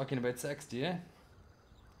 you love talking about sex, do you?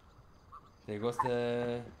 ¿Te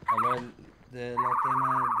gusta hablar de la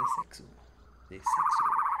tema de sexo? De sexo.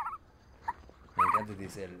 Me encanta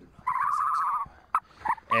decir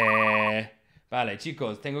sexo. Vale,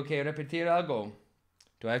 chicos, tengo que repetir algo.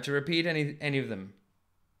 Do I have to repeat any of them?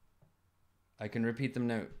 I can repeat them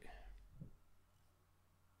now.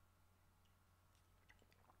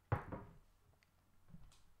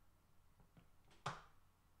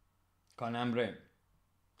 Con hambre.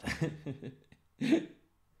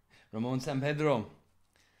 Ramón San Pedro.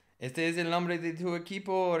 ¿Este es el nombre de tu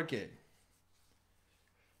equipo o qué?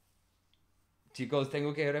 Chicos,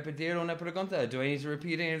 tengo que repetir una pregunta. Do I need to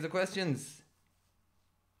repeat any of the questions?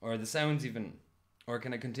 Or the sounds even? Or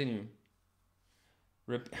can I continue?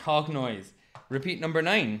 Hawk noise. Repeat number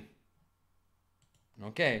 9.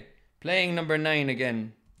 Okay. Playing number 9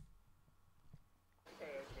 again.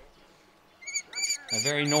 A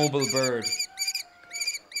very noble bird.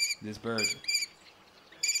 This bird.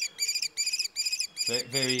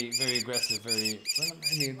 Very, very aggressive. Well, not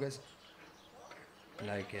very aggressive.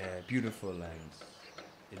 Like beautiful, and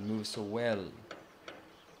it moves so well.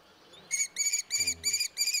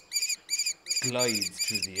 Glides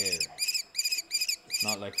through the air.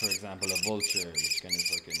 Not like, for example, a vulture, which kind of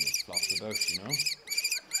fucking flops about, you know?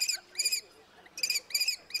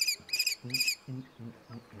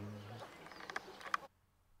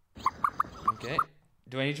 Okay.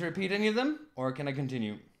 Do I need to repeat any of them, or can I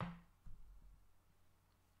continue?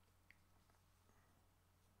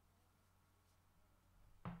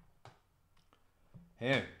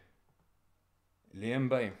 Here. Liam,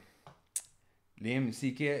 bye. Liam,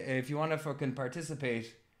 CK, if you want to fucking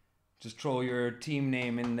participate, just throw your team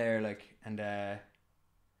name in there, like, and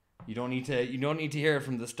you don't need to hear it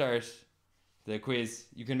from the start. The quiz.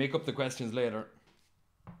 You can make up the questions later.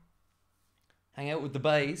 Hang out with the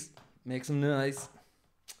boys, make some noise.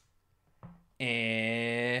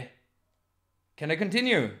 Can I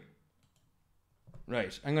continue?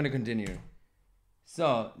 Right, I'm gonna continue.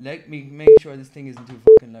 So, let me make sure this thing isn't too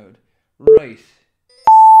fucking loud. Right.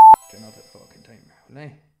 Turn off that fucking timer, will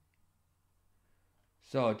I?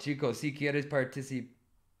 So, chicos, si quieres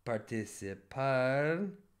participar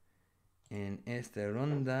en esta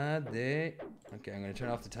ronda de... Okay, I'm going to turn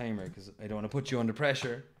off the timer because I don't want to put you under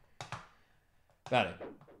pressure. Vale.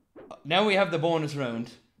 Now we have the bonus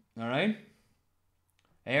round, alright?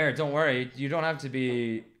 Here, don't worry, you don't have to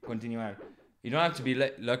be... Continuar. You don't have to be...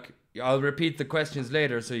 Look, I'll repeat the questions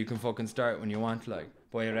later so you can fucking start when you want, like.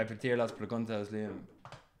 Voy a repetir las preguntas, Liam.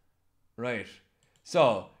 Right.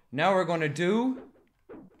 So, now we're going to do...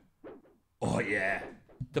 Oh, yeah.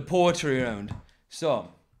 The poetry round.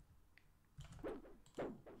 So.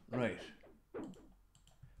 Right.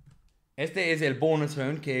 Este es el bonus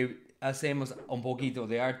round que hacemos un poquito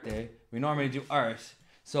de arte. We normally do art.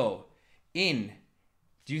 So,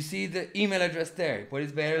 do you see the email address there?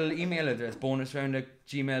 Puedes ver el email address,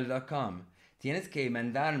 bonusround@gmail.com. Tienes que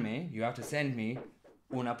mandarme, you have to send me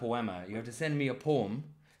una poema. You have to send me a poem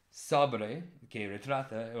sobre, que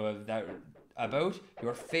retrata, about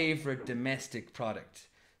your favorite domestic product.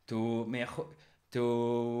 Tu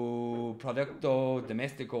producto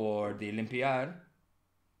doméstico or de limpiar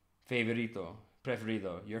preferido.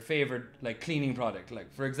 Your favorite, like, cleaning product.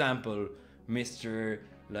 Like, for example, Mr.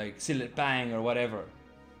 like Sillet Bang or whatever.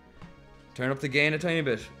 Turn up the gain a tiny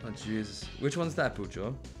bit. Oh, Jesus. Which one's that,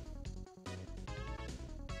 Pucho?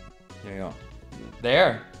 There you go.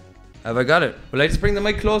 There. Have I got it? Will I just bring the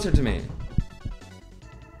mic closer to me?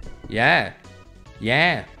 Yeah.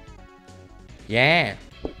 Yeah. Yeah.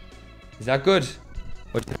 Is that good?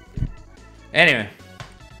 What? Anyway.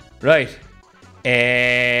 Right.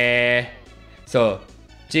 So,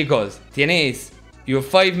 chicos, you have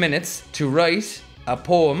 5 minutes to write a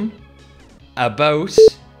poem about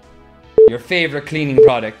your favorite cleaning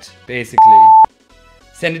product, basically.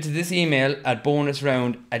 Send it to this email at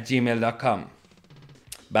bonusround@gmail.com.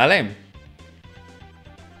 Bale.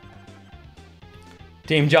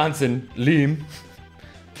 Team Johnson, Liam.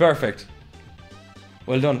 Perfect.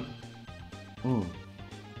 Well done.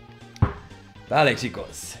 Vale,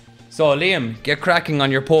 chicos. So, Liam, get cracking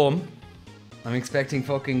on your poem. I'm expecting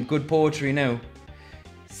fucking good poetry now.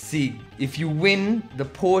 See, if you win the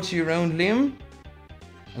poetry round, Liam,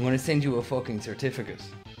 I'm gonna send you a fucking certificate.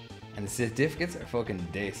 And the certificates are fucking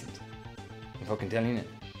decent. I'm fucking telling you.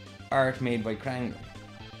 Art made by Krang.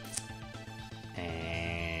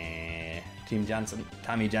 Team Johnson.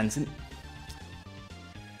 Tommy Johnson.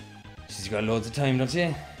 She's got loads of time, don't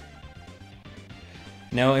she?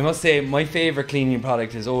 Now, I must say, my favourite cleaning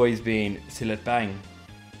product has always been Sillet Bang.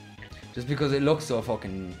 Just because it looks so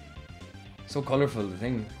fucking... so colourful, the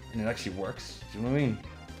thing. And it actually works. Do you know what I mean?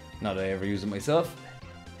 Not that I ever use it myself.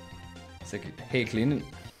 It's like, hey, cleaning.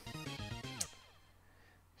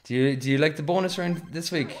 Do you like the bonus round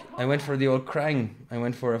this week? I went for the old Krang. I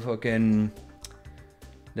went for a fucking...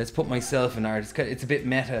 let's put myself in art. It's a bit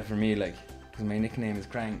meta for me, like, because my nickname is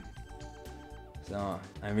Krang. So,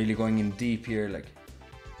 I'm really going in deep here, like...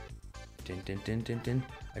 Din, din, din, din, din.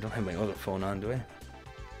 I don't have my other phone on, do I?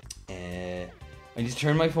 I need to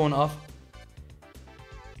turn my phone off.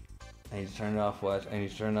 I need to turn it off what? I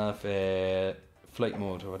need to turn off flight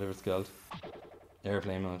mode or whatever it's called.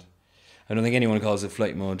 Airplane mode. I don't think anyone calls it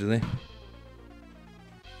flight mode, do they?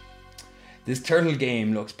 This turtle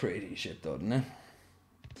game looks pretty shit though, doesn't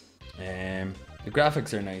it? The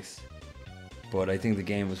graphics are nice, but I think the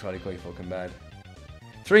game was probably quite fucking bad.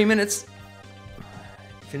 3 minutes.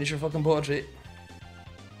 Finish your fucking poetry.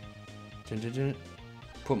 Dun, dun, dun.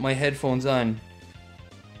 Put my headphones on.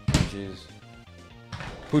 Jeez.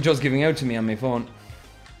 Pucho's giving out to me on my phone.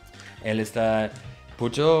 Él está...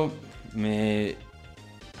 Pucho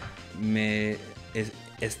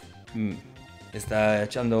está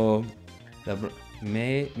echando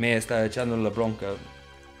me está echando la bronca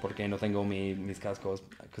porque no tengo mis cascos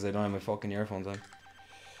because I don't have my fucking earphones on.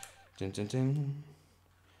 Dun, dun, dun.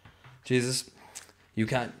 Jesus, you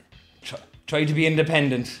can't try to be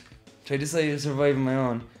independent. Try to survive on my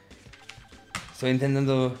own. Estoy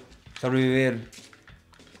intentando sobrevivir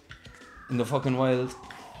in the fucking wild.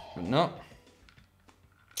 But no.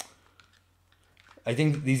 I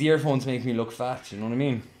think these earphones make me look fat, you know what I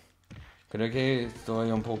mean? Creo que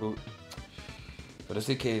estoy un poco...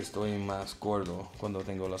 Parece que estoy más gordo cuando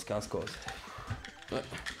tengo los cascos. Look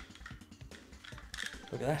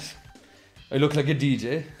at that. I look like a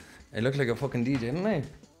DJ. I look like a fucking DJ, don't I?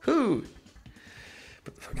 Whoo!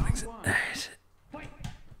 Put the fucking things in.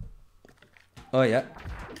 Oh yeah.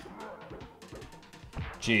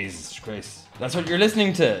 Jesus Christ. That's what you're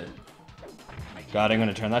listening to? God, I'm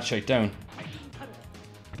gonna turn that shit down.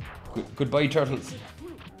 Goodbye, turtles.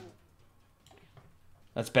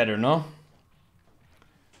 That's better, no?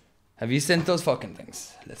 Have you sent those fucking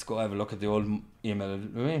things? Let's go have a look at the old email.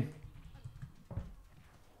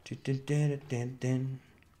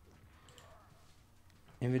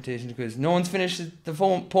 Invitation to quiz. No one's finished the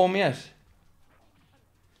poem yet.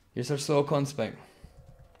 You're such slow cunts, back.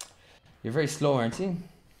 You're very slow, aren't you?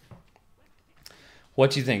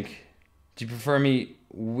 What do you think? Do you prefer me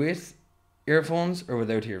with earphones or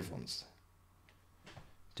without earphones?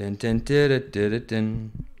 Dun, dun, dun, dun, dun,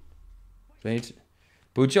 dun. Right?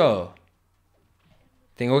 Pucho.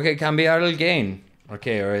 Tengo que cambiar el gain. Ok,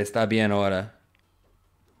 ahora está bien ahora.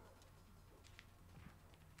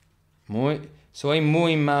 Soy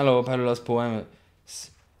muy malo para los poemas.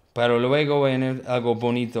 Pero luego en algo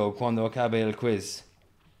bonito cuando acabe el quiz.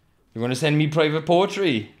 You're gonna send me private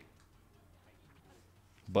poetry.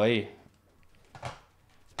 Bye.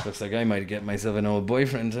 Looks like I might get myself an old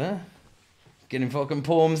boyfriend, huh? Getting fucking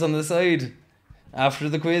poems on the side after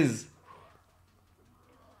the quiz.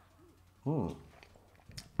 Ooh.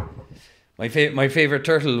 My favorite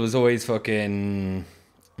turtle was always fucking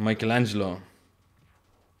Michelangelo.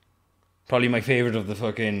 Probably my favorite of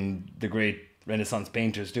the great Renaissance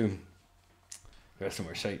painters too. The rest of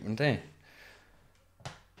them were shite, weren't they?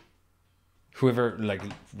 Whoever, like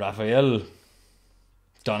Raphael,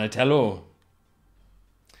 Donatello,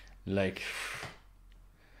 like,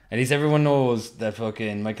 at least everyone knows that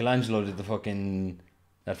fucking Michelangelo did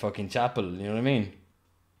that fucking chapel, you know what I mean?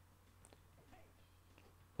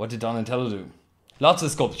 What did Donatello do? Lots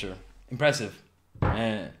of sculpture. Impressive.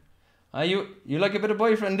 You like a bit of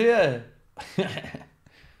boyfriend, do you?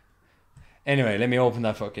 Anyway, let me open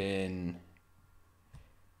that fucking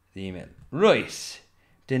the email. Right.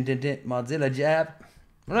 Mozilla jab.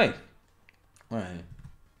 Right.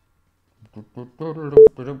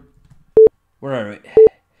 Where are we?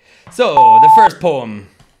 So, the first poem.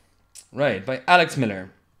 Right, by Alex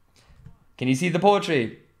Miller. Can you see the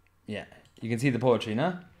poetry? Yeah, you can see the poetry,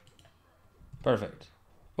 no? Perfect.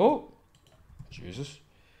 Oh, Jesus.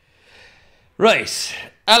 Right,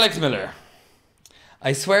 Alex Miller.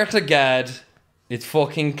 I swear to God, it's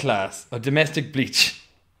fucking class. A domestic bleach.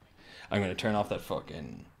 I'm going to turn off that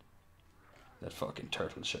fucking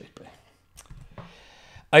turtle shite, boy.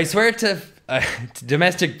 I swear to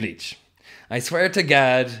domestic bleach. I swear to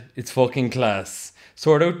God, it's fucking class.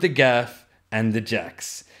 Sort out the gaff and the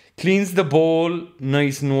jacks. Cleans the bowl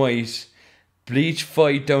nice and white. Bleach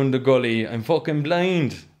fight down the gully. I'm fucking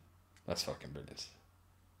blind. That's fucking brilliant.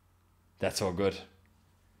 That's so good.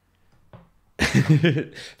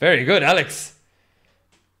 Very good, Alex.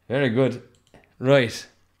 Very good. Right.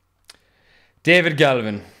 David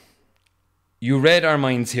Galvin. You read our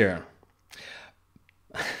minds here.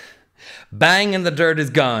 Bang and the dirt is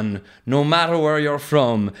gone, no matter where you're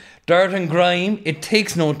from. Dirt and grime, it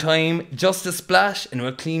takes no time, just a splash and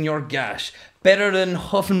it'll clean your gash. Better than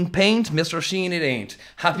huffing paint, Mr. Sheen it ain't.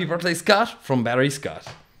 Happy birthday, Scott, from Barry Scott.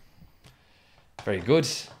 Very good.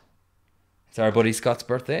 It's our buddy Scott's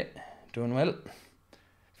birthday. Doing well.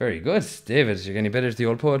 Very good. David, you're getting better at the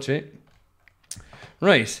old poetry.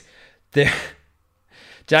 Right. There.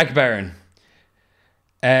 Jack Barron.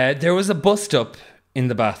 There was a bust-up in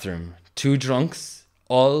the bathroom. 2 drunks,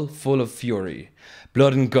 all full of fury.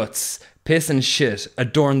 Blood and guts, piss and shit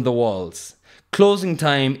adorned the walls. Closing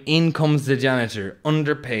time, in comes the janitor,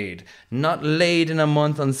 underpaid. Not laid in a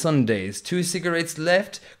month on Sundays. 2 cigarettes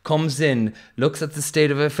left, comes in, looks at the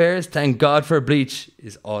state of affairs. Thank God for bleach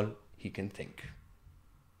is all he can think.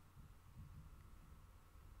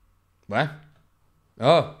 What?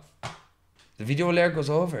 Oh. The video layer goes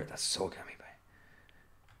over. That's so gammy, boy.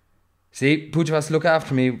 See, Pooch has to look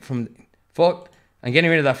after me from... Fuck. I'm getting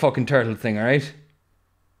rid of that fucking turtle thing, alright?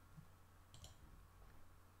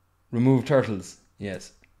 Remove turtles.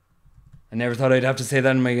 Yes. I never thought I'd have to say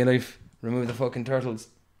that in my life. Remove the fucking turtles.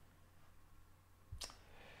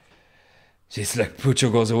 Jeez, like Pucho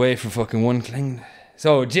goes away for fucking one cling.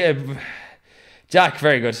 So, Jack,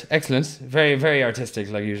 very good. Excellent. Very, very artistic,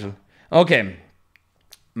 like usual. Okay.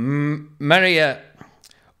 Maria.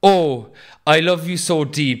 Oh, I love you so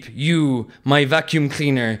deep. You, my vacuum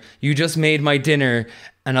cleaner. You just made my dinner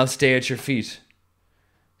and I'll stay at your feet.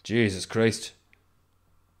 Jesus Christ.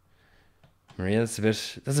 Maria,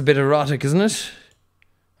 that's a bit erotic, isn't it?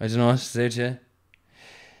 I don't know what to say to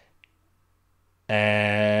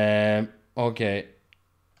you. Okay.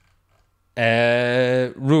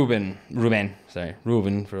 Ruben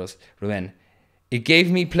for us. Ruben. It gave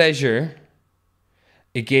me pleasure.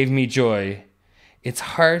 It gave me joy. Its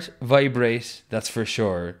heart vibrate, that's for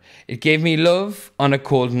sure. It gave me love on a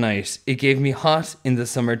cold night. It gave me hot in the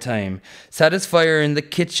summertime. Satisfier in the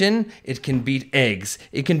kitchen, it can beat eggs.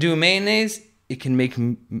 It can do mayonnaise, it can make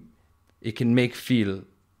feel.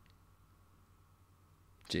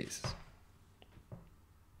 Jesus.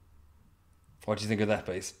 What do you think of that,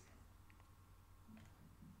 base?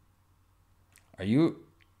 Are you...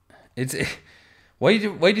 Why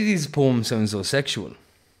do these poems sound so sexual?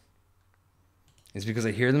 Is it because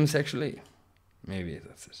I hear them sexually? Maybe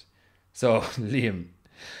that's it. So, Liam,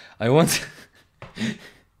 I once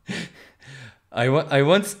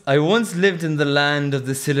lived in the land of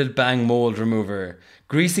the Sillet Bang mold remover,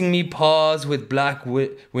 greasing me paws with black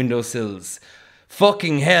windowsills.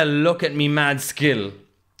 Fucking hell, look at me mad skill.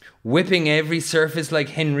 Whipping every surface like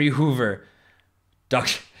Henry Hoover.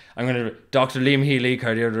 Dr. Liam Healy,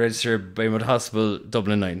 cardio register by Mud Hospital,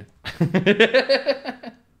 Dublin 9.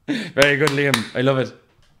 Very good, Liam. I love it.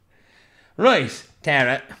 Right,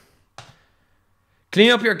 Tara.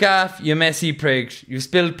 Clean up your gaff, you messy prig. You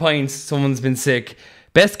spilled pints, someone's been sick.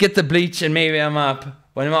 Best get the bleach and maybe I'm up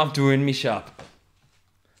when I'm off doing me shop.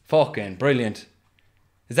 Fucking brilliant.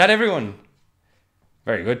 Is that everyone?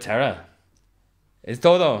 Very good, Tara. Es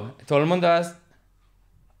todo. Todo el mundo has.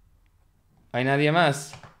 Hay nadie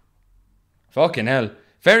más. Fucking hell.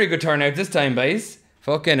 Very good turnout this time, boys.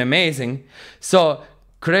 Fucking amazing. So...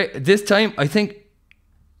 correct. This time, I think...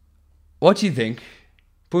 What do you think?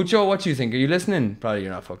 Pucho, what do you think? Are you listening? Probably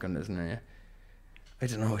you're not fucking listening, are you? I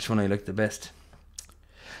don't know which one I like the best.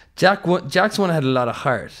 Jack's one had a lot of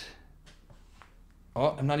heart.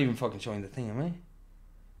 Oh, I'm not even fucking showing the thing, am I?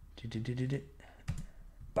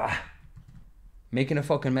 Bah. Making a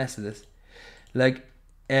fucking mess of this. Like,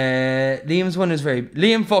 Liam's one is very...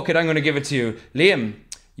 Liam, fuck it, I'm going to give it to you. Liam,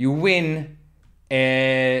 you win...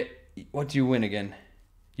 what do you win again?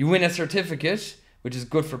 You win a certificate, which is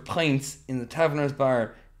good for pints in the Taverners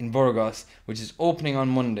Bar in Burgos, which is opening on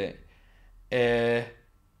Monday. Well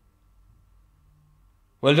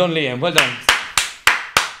done, Liam. Well done.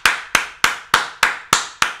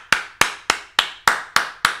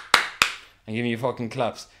 I'm giving you fucking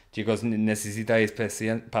claps. Chicos, necesitáis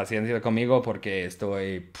paciencia conmigo porque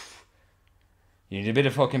estoy... You need a bit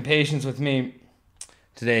of fucking patience with me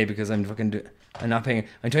today because I'm fucking... I'm not paying...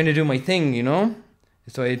 I'm trying to do my thing, you know?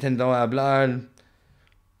 Estoy intentando hablar...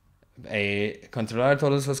 controlar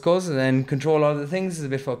todas las cosas and control all the things is a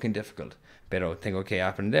bit fucking difficult. Pero tengo que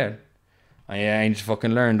aprender. I need to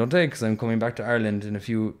fucking learn, don't I? Because I'm coming back to Ireland in a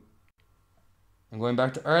few... I'm going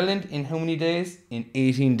back to Ireland in how many days? In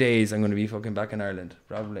 18 days I'm going to be fucking back in Ireland,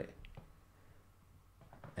 probably.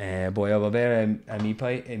 Voy a volver a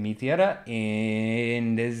mi tierra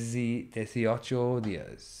en 18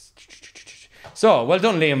 días. So, well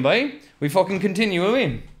done, Liam, bye. We fucking continue, will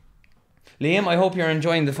we? Liam, I hope you're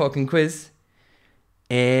enjoying the fucking quiz.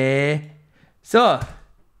 So,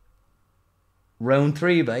 round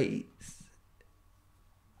 3, bye.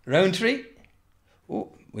 Round 3.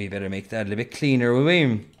 Oh, we better make that a little bit cleaner, will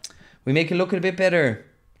we? We make it look a bit better.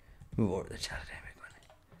 Move over the chat.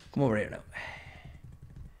 Come over here now.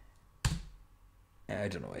 I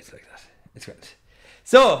don't know why it's like that. It's great.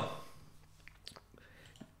 So,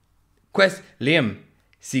 Liam,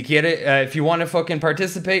 si quiere, if you want to fucking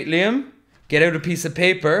participate, Liam, get out a piece of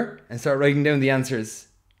paper and start writing down the answers.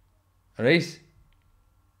 Alright?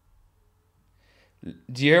 Do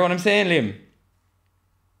you hear what I'm saying, Liam?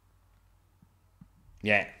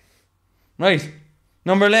 Yeah. Right.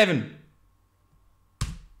 Number 11.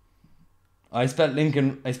 I spelled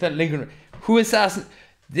Lincoln. Who assassinated...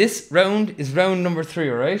 This round is round number 3,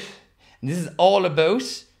 alright? And this is all about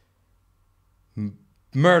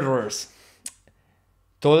murderers.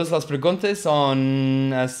 Todas las preguntas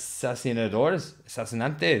son asesinadores.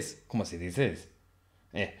 Asesinantes. ¿Cómo se dice?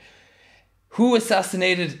 Who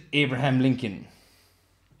assassinated Abraham Lincoln?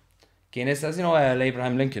 ¿Quién asesinó a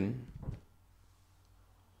Abraham Lincoln?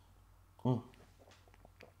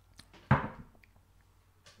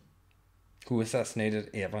 Who assassinated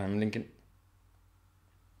Abraham Lincoln?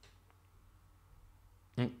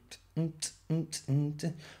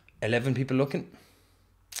 11 people looking.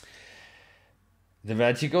 De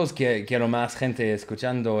verdad, chicos, que quiero más gente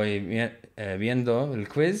escuchando y viendo el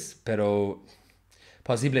quiz, pero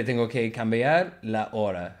posible tengo que cambiar la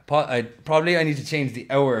hora. Probably I need to change the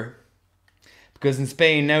hour, because in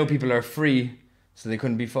Spain now people are free, so they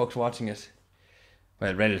couldn't be fucked watching it.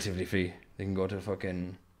 Well, relatively free. They can go to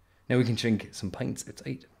fucking... Now we can drink some pints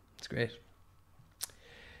outside. It's great.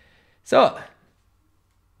 So,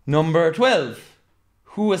 number 12.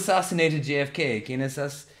 Who assassinated JFK? ¿Quién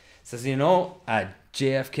asesinó a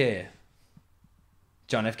JFK?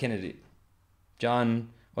 John F. Kennedy.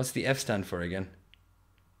 John, what's the F stand for again?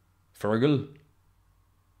 Fergal?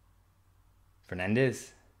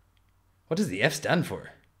 Fernandez? What does the F stand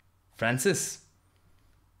for? Francis?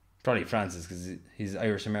 Probably Francis, because he's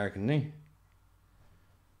Irish American, isn't he?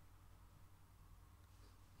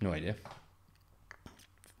 No idea.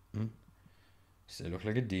 Does it look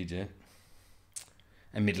like a DJ?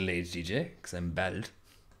 A middle-aged DJ, because I'm bald.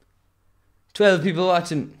 12 people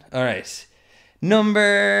watching. Alright. Number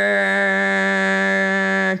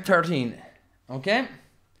 13. Okay.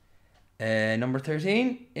 Number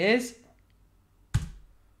 13 is...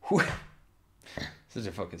 Such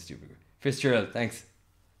a fucking stupid word. Fitzgerald, thanks.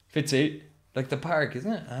 Fitzy. Like the park,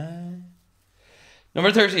 isn't it?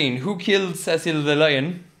 Number 13. Who killed Cecil the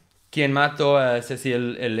Lion? ¿Quién mató a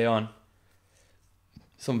Cecil el León?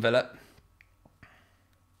 Some fella.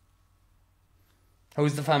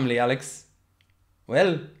 How's the family, Alex?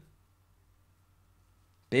 Well.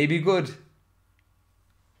 Baby good.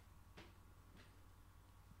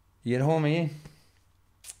 You at home, are you?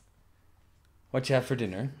 What you have for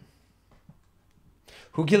dinner?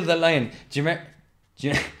 Who killed the lion? Do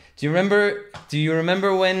you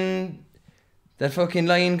remember when that fucking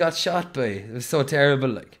lion got shot by? It was so terrible,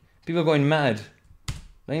 like. People going mad.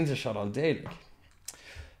 Lions are shot all day, like.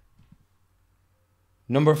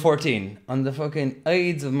 Number 14. On the fucking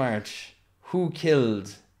Ides of March, who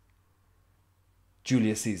killed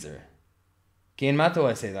Julius Caesar? ¿Quién mató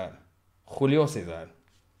a César? Julio César.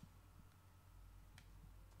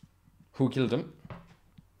 Who killed him?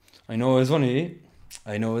 I know it was one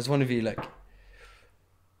of you. Like.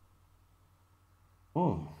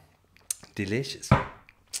 Oh. Delicious. Dun,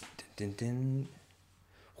 dun, dun.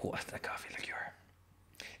 Oh, that coffee like you're.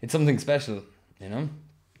 It's something special, you know?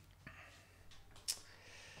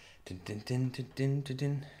 Dun, dun, dun, dun, dun, dun,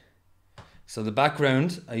 dun. So the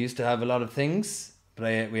background, I used to have a lot of things,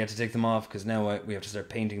 but we had to take them off because now we have to start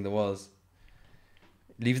painting the walls.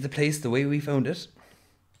 Leave the place the way we found it.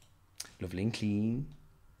 Lovely and clean.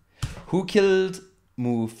 Who killed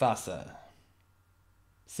Mufasa?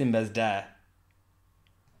 Simba's dad.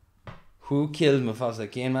 Who killed Mufasa?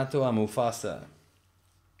 ¿Quién mató a Mufasa?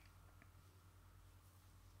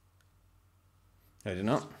 I don't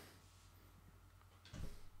know.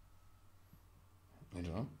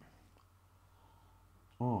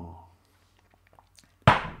 Oh.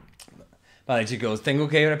 Vale, chicos, ¿tengo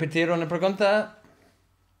que repetir una pregunta?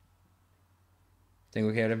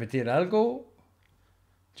 ¿Tengo que repetir algo?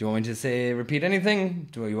 Do you want me to repeat anything?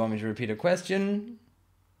 Do you want me to repeat a question?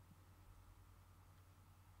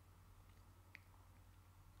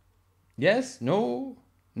 Yes? No?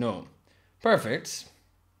 No. Perfect.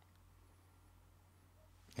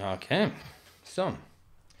 Okay. So,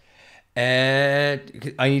 I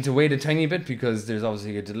need to wait a tiny bit because there's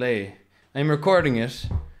obviously a delay. I'm recording it.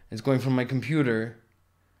 It's going from my computer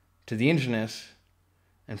to the internet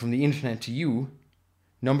and from the internet to you.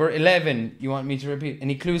 Number 11, you want me to repeat?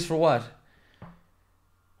 Any clues for what?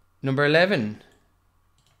 Number 11.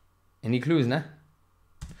 Any clues, nah?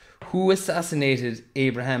 Who assassinated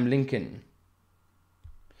Abraham Lincoln?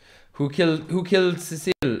 Who killed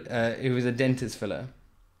Cecile? It was a dentist fella.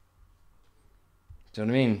 Do you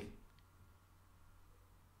know what I mean?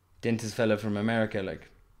 Dentist fella from America, like.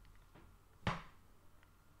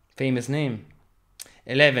 Famous name.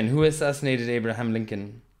 11. Who assassinated Abraham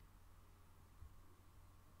Lincoln?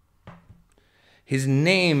 His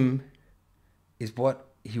name is what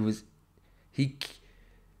he was.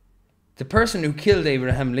 The person who killed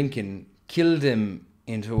Abraham Lincoln killed him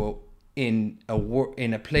in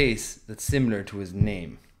a place that's similar to his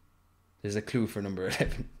name. There's a clue for number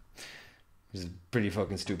 11. Which is pretty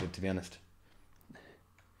fucking stupid, to be honest.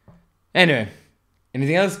 Anyway,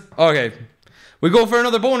 anything else? Okay. We go for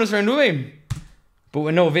another bonus round, do we? But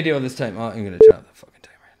with no video this time. Oh, I'm gonna turn off the fucking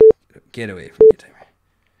timer. Get away from your timer.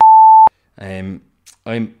 I'm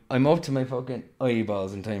up to my fucking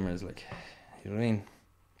eyeballs and timers, like, you know what I mean?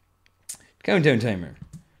 Countdown timer.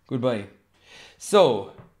 Goodbye.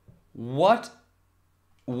 So, what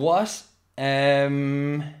are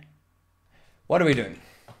we doing?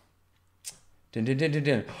 Dun, dun, dun, dun,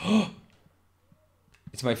 dun.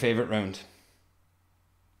 It's my favorite round.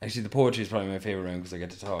 Actually, the poetry is probably my favorite round because I get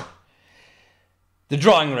to talk. The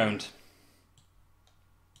drawing round.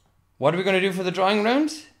 What are we going to do for the drawing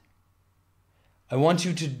round? I want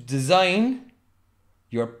you to design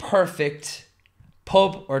your perfect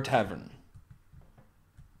pub or tavern.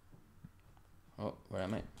 Oh, where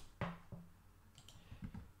am I?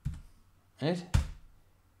 Right?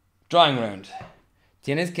 Drawing round.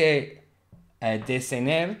 Tienes que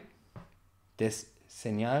diseñar,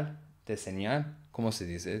 ¿cómo se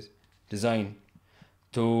dice? Design.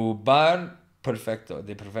 Tu bar perfecto,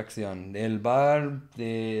 de perfección. El bar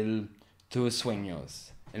de tus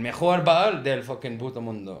sueños. El mejor bar del fucking puto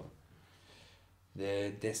mundo.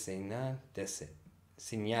 De diseñar,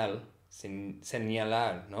 señalar,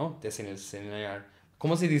 ¿no? Señalar.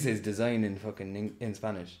 ¿Cómo se dice design in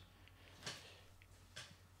Spanish?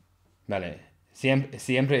 Vale.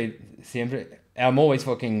 Siempre. I'm always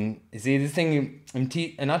fucking. See, this thing. I'm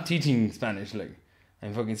not teaching Spanish. Like,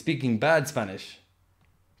 I'm fucking speaking bad Spanish.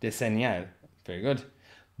 Diseñar. Very good.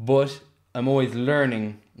 But I'm always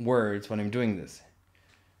learning words when I'm doing this.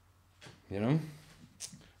 You know?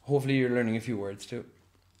 Hopefully you're learning a few words too.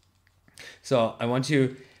 So, I want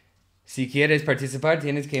you. Si quieres participar,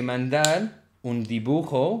 tienes que mandar un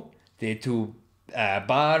dibujo de tu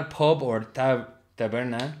bar, pub, or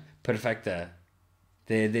taberna perfecta.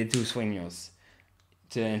 De tus sueños.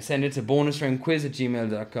 And send it to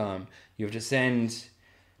bonusroundquiz@gmail.com. You have to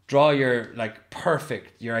draw your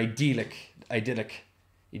perfect, your idyllico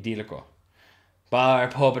bar,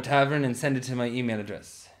 pub, or tavern, and send it to my email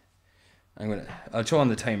address. I'll show on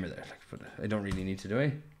the timer there, but I don't really need to do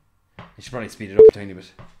it. I should probably speed it up a tiny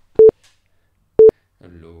bit.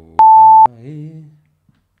 Hello, hi.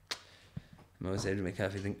 I'm always out to my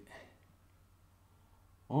coffee thing.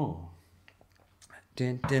 Oh.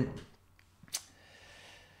 Dun, dun.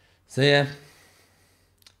 So yeah,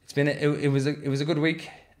 it was a good week,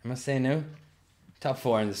 I must say now. Top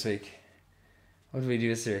 4 in this week. What did we do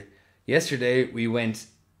yesterday? Yesterday we went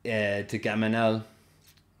to Gamanal,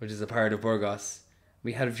 which is a part of Burgos.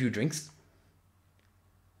 We had a few drinks.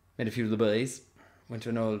 Met a few of the boys. Went to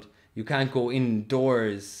an old. You can't go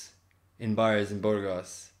indoors in bars in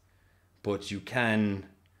Burgos, but you can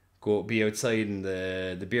be outside in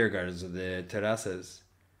the beer gardens or the terrazas.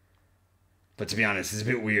 But to be honest, it's a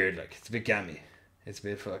bit weird. Like, it's a bit gammy. It's a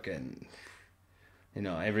bit fucking. You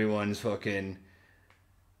know, everyone's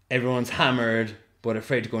hammered, but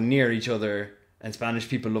afraid to go near each other. And Spanish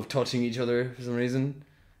people love touching each other for some reason.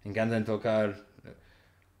 encantan tocar.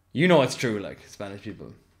 You know it's true, like, Spanish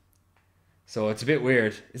people. So it's a bit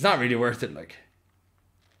weird. It's not really worth it, like.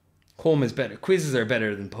 Home is better. Quizzes are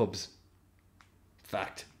better than pubs.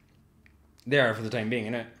 Fact. They are for the time being,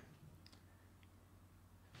 innit?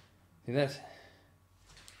 See that?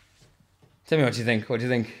 Tell me what you think. What do you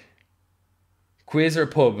think? Quiz or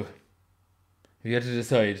pub? If you had to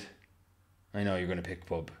decide. I know you're going to pick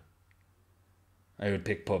pub. I would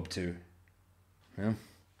pick pub too. Yeah.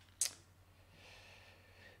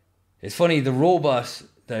 It's funny, the robot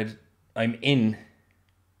that I'm in,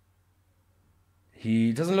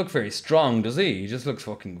 he doesn't look very strong, does he? He just looks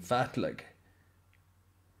fucking fat, like.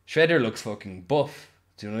 Shredder looks fucking buff.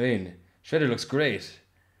 Do you know what I mean? Shredder looks great.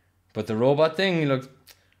 But the robot thing, look,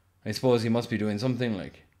 I suppose he must be doing something,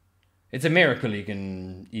 like. It's a miracle he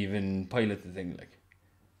can even pilot the thing, like.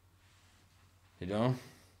 You know?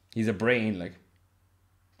 He's a brain, like.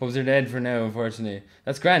 Pubs are dead for now, unfortunately.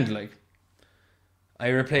 That's grand, like. I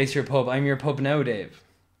replace your pub. I'm your pub now, Dave.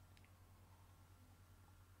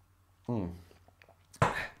 I'm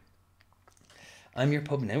your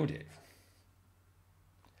pub now, Dave.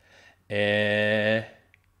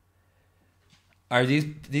 Are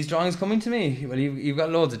these drawings coming to me? Well, you've got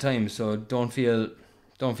loads of time, so don't feel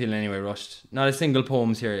anyway rushed. Not a single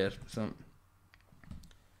poem's here yet, so.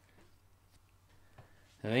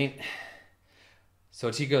 I mean, so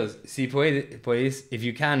chicos, si pues, if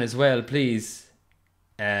you can as well, please,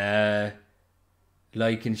 like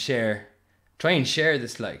and share. Try and share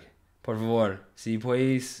this, like, por favor. Si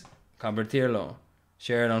puedes compartirlo.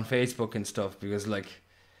 Share it on Facebook and stuff, because, like,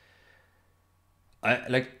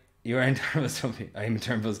 you are in Turnbull's tummy. I'm in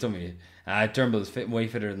Turnbull's tummy. Turnbull's way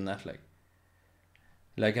fitter than that, like.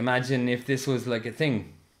 Like, imagine if this was, like, a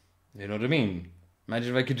thing. You know what I mean?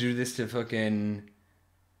 Imagine if I could do this to for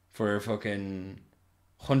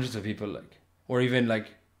hundreds of people, like. Or even, like,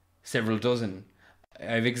 several dozen. I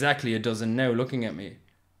have exactly a dozen now looking at me.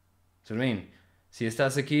 So what I mean? Si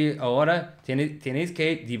estás aquí ahora, tienes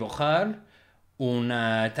que dibujar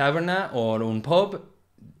una taberna o un pub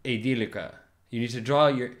idílica. You need to draw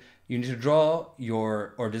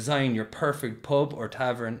your or design your perfect pub or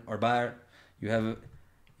tavern or bar. You've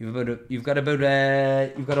got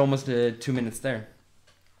almost 2 minutes there.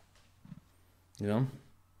 You know?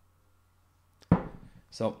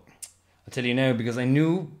 So I'll tell you now, because I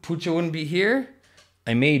knew Pucho wouldn't be here,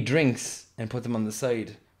 I made drinks and put them on the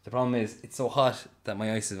side. The problem is it's so hot that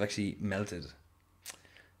my ice has actually melted.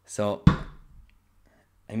 So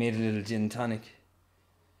I made a little gin tonic.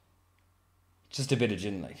 Just a bit of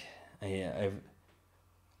gin, like.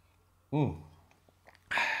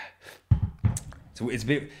 So it's a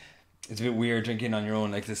bit weird drinking on your own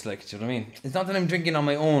like this, like. Do you know what I mean? It's not that I'm drinking on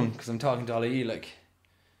my own because I'm talking to all of you, like.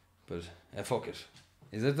 But fuck it.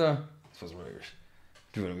 Is it though? I suppose we're Irish.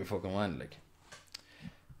 Do what we fucking want, like.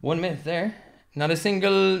 1 minute there. Not a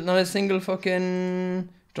single fucking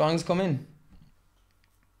drawings come in.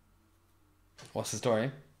 What's the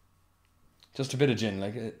story? Just a bit of gin,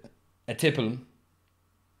 like a tipple.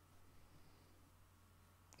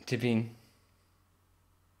 Tipping.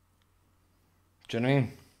 Do you know what I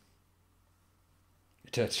mean? A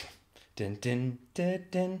touch. Din, din, din,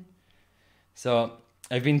 din. So,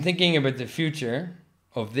 I've been thinking about the future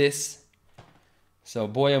of this. So,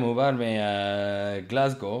 voy a mudarme a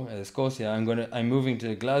Glasgow, Escocia. I'm moving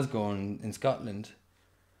to Glasgow in Scotland.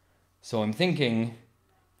 So, I'm thinking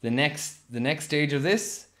the next stage of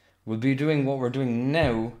this will be doing what we're doing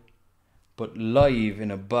now, but live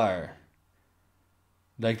in a bar.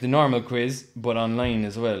 Like the normal quiz, but online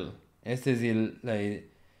as well. Esta es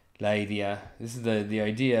la idea. This is the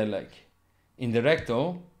idea, like, in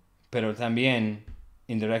directo, pero también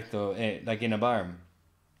in directo, like in a bar.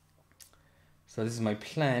 So this is my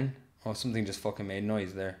plan. Oh, something just fucking made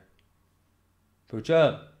noise there.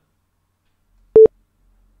 Pucha.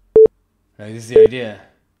 Right, this is the idea.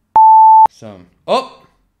 So, oh!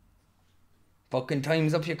 Fucking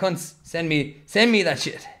time's up, you cunts. Send me that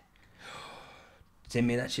shit. Send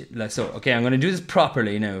me that shit. Like, so, okay, I'm gonna do this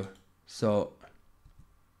properly now. So,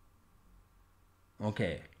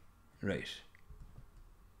 okay, right.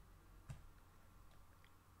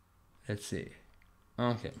 Let's see.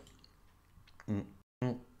 Okay. I'm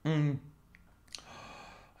gonna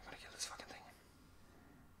kill this fucking thing.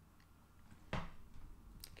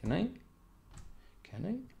 Can I?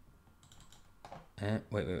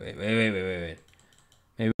 Wait. Maybe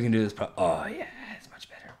we can do this oh, yeah, it's much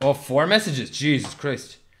better. Oh, 4 messages. Jesus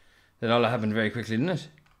Christ. That all happened very quickly, didn't it?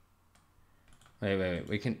 Wait.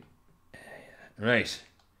 We can... Right.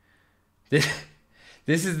 This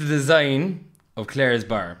is the design of Claire's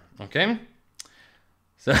bar. Okay?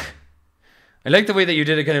 So, I like the way that you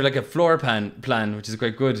did it kind of like a floor plan, which is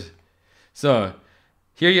quite good. So,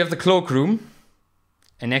 here you have the cloakroom,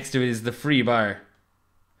 and next to it is the free bar.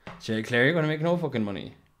 Claire, you're going to make no fucking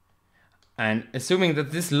money. And assuming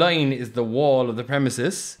that this line is the wall of the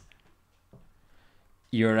premises,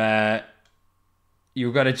 you've got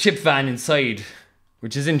a chip van inside,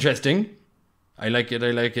 which is interesting. I like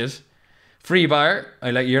it. Free bar,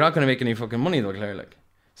 you're not going to make any fucking money though, Claire. Like,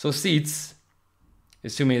 so seats,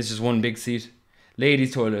 assuming it's just one big seat.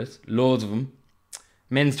 Ladies' toilet, loads of them.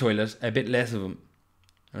 Men's toilet, a bit less of them.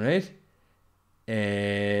 All right.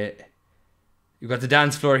 You've got the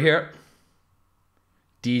dance floor here.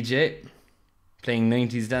 DJ playing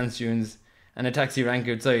 90s dance tunes and a taxi rank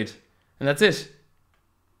outside, and that's it.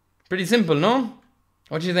 Pretty simple, no?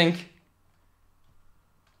 What do you think?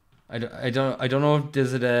 I don't know.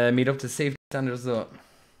 Does it meet up to safety standards though?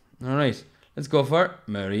 All right, let's go for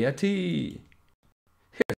Maria T.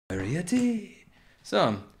 Here's Maria T.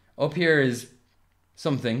 So up here is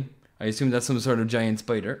something. I assume that's some sort of giant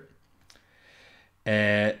spider.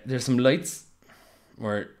 There's some lights,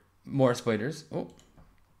 or more spiders. Oh,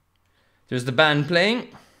 there's the band playing,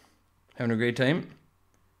 having a great time.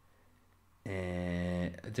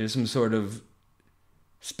 There's some sort of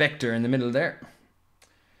spectre in the middle there.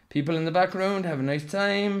 People in the background have a nice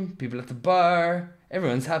time. People at the bar.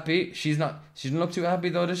 Everyone's happy. She doesn't look too happy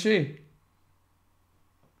though, does she?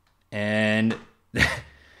 And that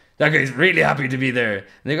guy's really happy to be there.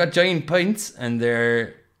 And they got giant pints, and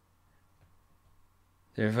they're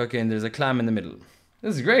fucking. There's a clam in the middle.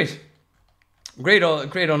 This is great. Great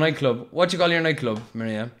old nightclub. What you call your nightclub,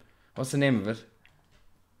 Maria? What's the name of it?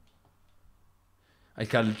 I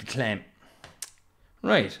call it the Clam.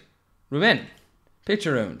 Right. Ruben,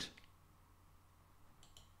 picture round.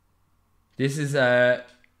 This is a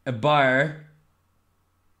bar.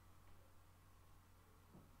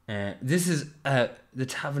 This is the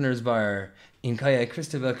Taverner's Bar in Calle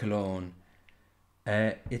Cristobal Colón.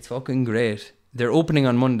 It's fucking great. They're opening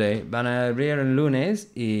on Monday. Van a abrir el lunes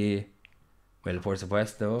y... Well, por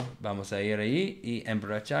supuesto, vamos a ir ahí y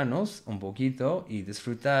emborracharnos un poquito y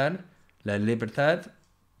disfrutar la libertad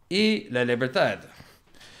y la libertad.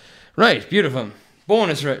 Right, beautiful.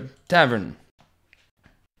 Bonus tavern.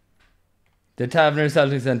 The Taverner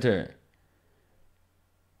Celtic Centre.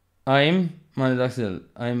 I'm Monodoxil.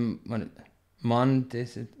 I'm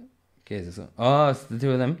Montesit. Oh, it's the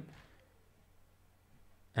two of them.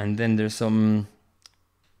 And then there's some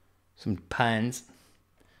pans.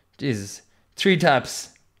 Jesus. 3 taps.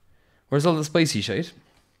 Where's all the spicy shite?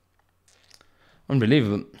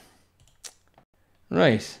 Unbelievable.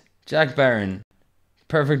 Right. Jack Barron.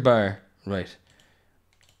 Perfect bar. Right.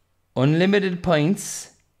 Unlimited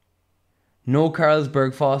pints. No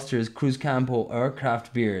Carlsberg Foster's, Cruz Campo or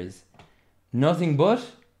craft beers. Nothing but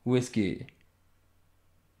whiskey.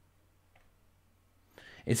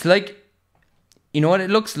 It's like, you know what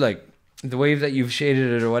it looks like? The way that you've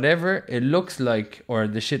shaded it or whatever, it looks like, or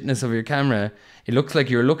the shitness of your camera, it looks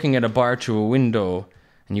like you're looking at a bar through a window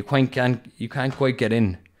and you can't quite get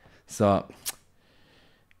in. So,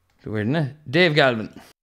 weird, isn't it? Dave Galvin.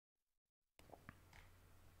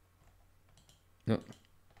 No.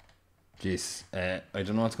 Jeez, I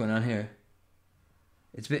don't know what's going on here.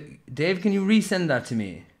 It's a bit, Dave, can you resend that to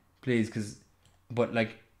me, please? But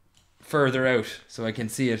like further out so I can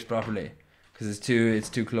see it properly, because it's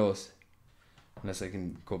too close. Unless I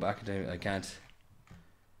can go back, I can't.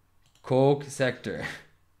 Coke sector.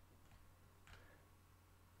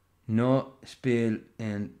 No spiel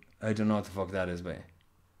in. I don't know what the fuck that is, but.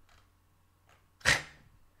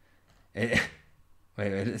 Wait,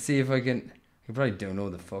 let's see if I can. I can probably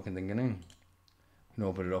download the fucking thing. I can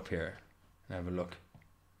open it up here and have a look.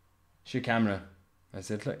 Show camera. That's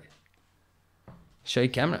it, like. Show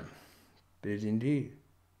camera. Bit indeed.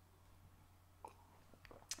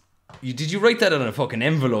 Did you write that on a fucking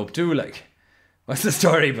envelope too? Like, what's the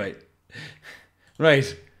story, mate?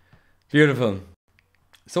 Right. Beautiful.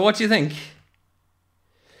 So what do you think?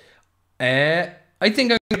 I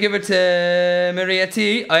think I'm going to give it to Maria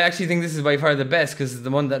T. I actually think this is by far the best because it's the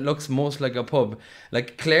one that looks most like a pub.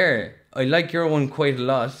 Like, Claire, I like your one quite a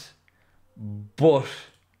lot. But,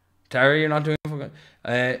 Tara, you're not doing fucking...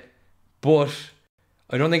 but,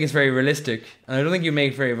 I don't think it's very realistic. And I don't think you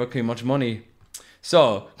make very fucking much money.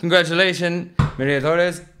 So, congratulations, Maria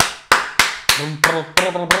Torres.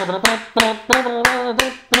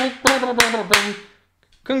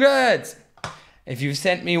 Congrats! If you've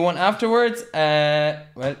sent me one afterwards,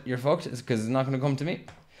 well, you're fucked, because it's not going to come to me.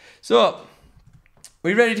 So,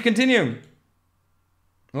 we ready to continue?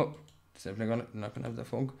 Oh, definitely not going to have the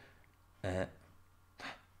phone. I'm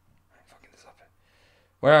fucking this up.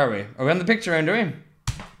 Where are we? Are we on the picture round, are we?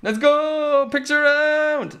 Let's go! Picture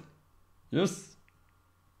round! Yes.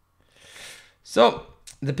 So,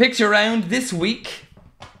 the picture round this week.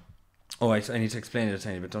 Oh, I need to explain it a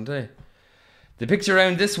tiny bit, don't I? The picture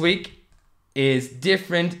round this week is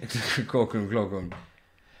different. The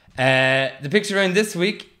picture round this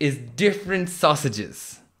week is different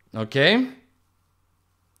sausages. Okay?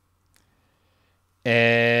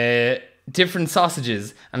 Different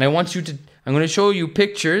sausages. And I'm going to show you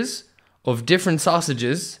pictures of different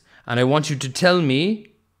sausages. And I want you to tell me.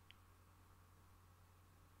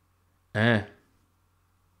 Well,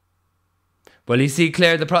 you see,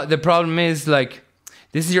 Claire, the problem is, like,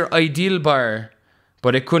 this is your ideal bar,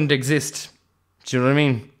 but it couldn't exist. Do you know what I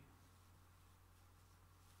mean?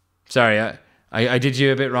 Sorry, I did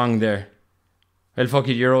you a bit wrong there. Well, fuck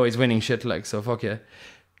it, you're always winning shit, like, so fuck you.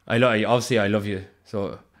 Obviously, I love you.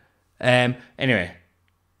 So, anyway,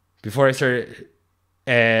 before I start,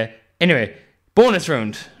 anyway, bonus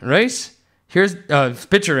round, right? Here's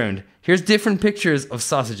picture round. Here's different pictures of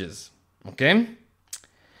sausages, okay?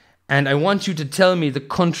 And I want you to tell me the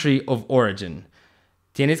country of origin.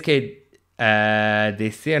 Tienes que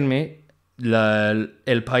decirme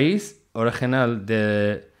el país original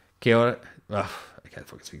de que I can't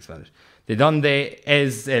fucking speak Spanish. De donde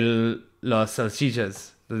es las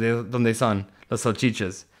salchichas. De donde son las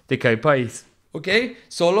salchichas. De qué país. Okay?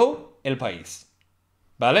 Solo el país.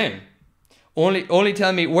 Vale? Only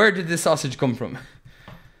tell me, where did this sausage come from?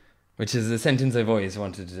 Which is a sentence I've always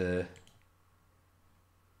wanted to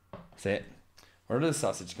say it. Where did the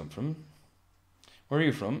sausage come from? Where are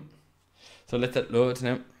you from? So let that load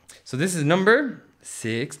now. So this is number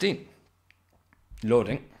 16.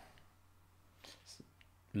 Loading.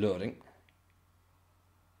 Loading.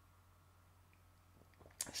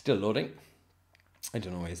 Still loading. I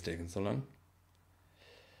don't know why it's taking so long.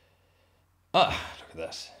 Ah, look at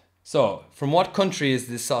that. So, from what country is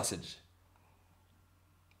this sausage?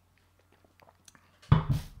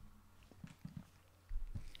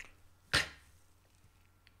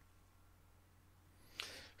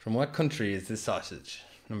 From what country is this sausage?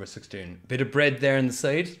 Number 16. Bit of bread there on the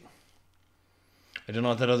side. I don't know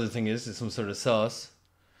what that other thing is. It's some sort of sauce.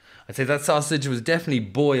 I'd say that sausage was definitely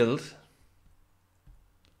boiled.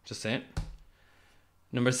 Just saying.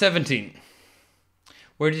 Number 17.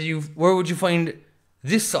 Where would you find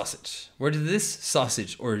this sausage? Where did this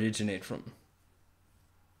sausage originate from?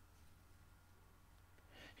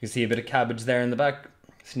 You can see a bit of cabbage there in the back,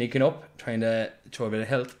 sneaking up, trying to show a bit of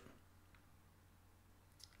health.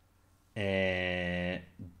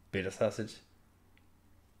 Bit of sausage.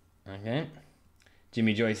 Okay.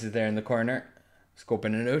 Jimmy Joyce is there in the corner,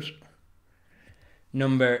 scoping it out.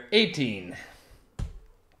 Number 18.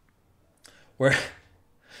 Where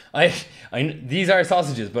these are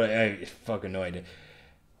sausages, but I fucking no idea.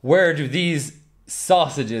 Where do these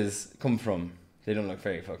sausages come from? They don't look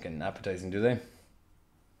very fucking appetizing, do they?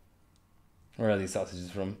 Where are these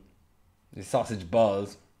sausages from? These sausage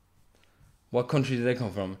balls. What country do they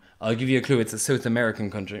come from? I'll give you a clue. It's a South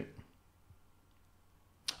American country.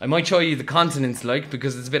 I might show you the continents, like,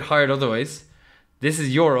 because it's a bit hard otherwise. This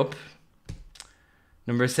is Europe.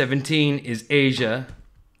 Number 17 is Asia.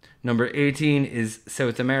 Number 18 is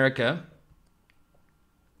South America.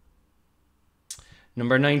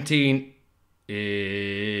 Number 19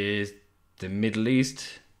 is the Middle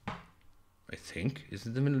East. I think. Is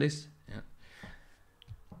it the Middle East? Yeah.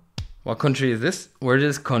 What country is this? Where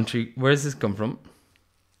does this come from?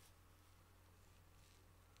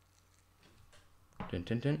 Dun,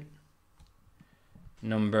 dun, dun.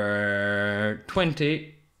 Number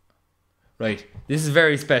 20. Right. This is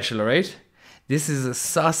very special, alright? This is a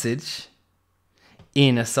sausage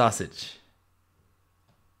in a sausage.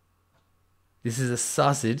 This is a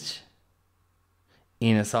sausage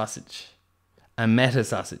in a sausage. A meta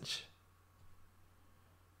sausage.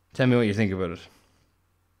 Tell me what you think about it.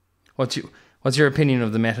 What's your opinion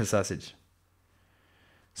of the meta sausage?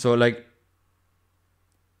 So, like,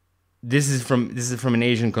 this is from an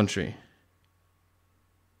Asian country.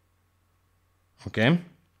 Okay?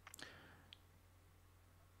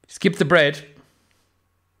 Skip the bread.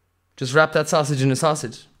 Just wrap that sausage in a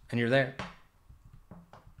sausage and you're there.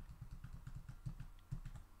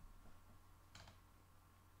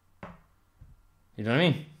 You know what I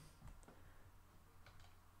mean?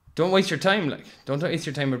 Don't waste your time, like. Don't waste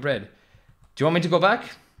your time with bread. Do you want me to go back?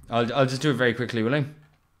 I'll just do it very quickly, will I?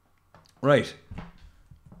 Right.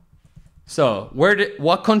 So,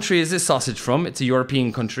 what country is this sausage from? It's a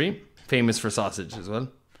European country, famous for sausage as well.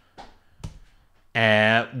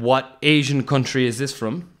 What Asian country is this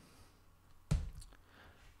from?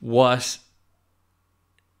 What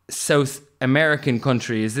South American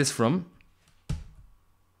country is this from?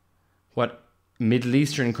 What Middle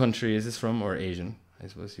Eastern country is this from? Or Asian, I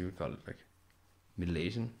suppose you would call it, like Middle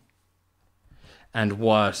Asian. And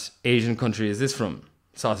what Asian country is this from?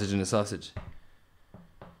 Sausage and a sausage.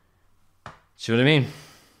 See what I mean?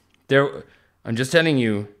 I'm just telling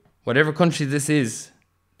you, whatever country this is,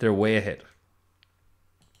 they're way ahead.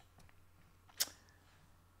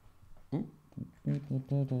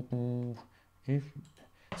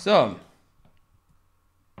 So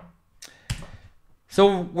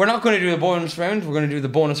we're not going to do the bonus round. We're going to do the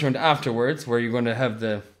bonus round afterwards, where you're going to have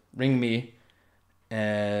the ring me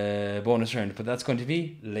bonus round, but that's going to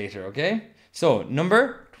be later, okay? So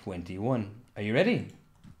number 21. Are you ready?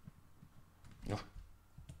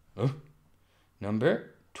 Oh.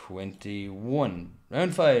 Number 21.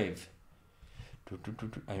 Round 5.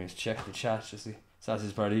 I must check the chat just see.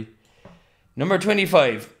 Sausage party. Number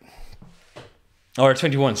 25. Or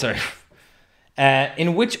 21, sorry.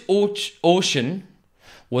 In which ocean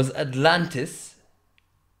was Atlantis?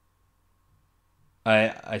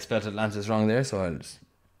 I spelled Atlantis wrong there, so I'll just...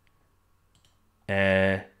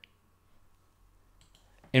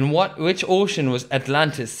 which ocean was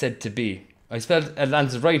Atlantis said to be? I spelled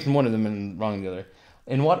Atlantis right in one of them and wrong in the other.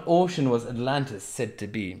 In what ocean was Atlantis said to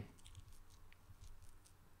be?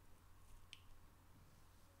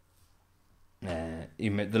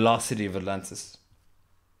 The lost city of Atlantis.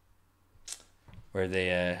 Where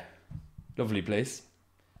they... lovely place.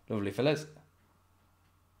 Lovely fellas.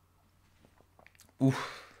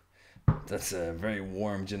 Oof. That's a very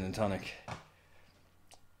warm gin and tonic.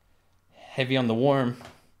 Heavy on the warm.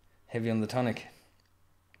 Heavy on the tonic.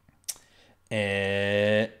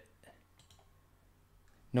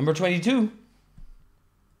 Number 22.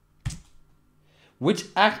 Which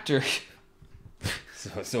actor...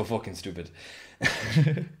 so fucking stupid.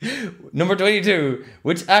 Number 22.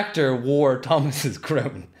 Which actor wore Thomas's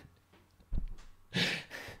crown?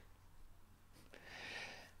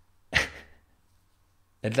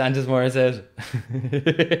 Atlantis Morissette.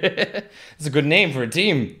 It's a good name for a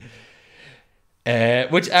team.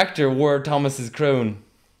 Which actor wore Thomas's crown?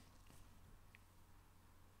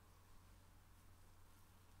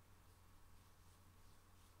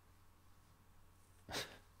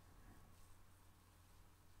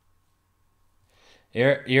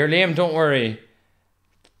 Here, Liam, don't worry.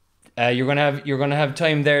 You're gonna have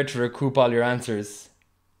time there to recoup all your answers.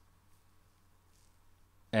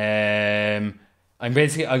 I'm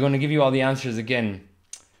gonna give you all the answers again.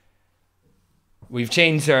 We've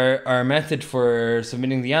changed our method for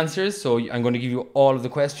submitting the answers, so I'm going to give you all of the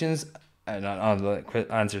questions, not all the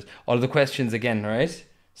answers, all of the questions again, alright?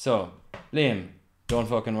 So, Liam, don't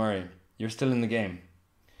fucking worry. You're still in the game.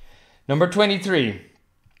 Number 23.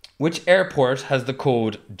 Which airport has the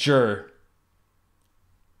code JER?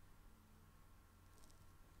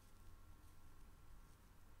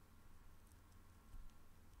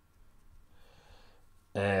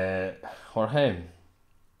 Jorge.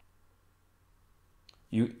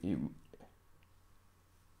 You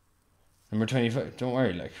number 25. Don't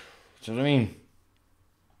worry, like, do you know what I mean?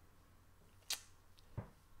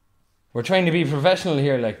 We're trying to be professional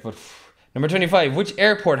here, like, but number 25. Which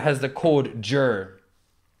airport has the code JER?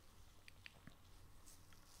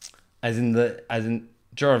 As in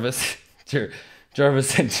Jarvis, Jarvis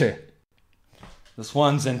Centre, the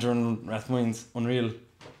Swan Centre in Rathmines, unreal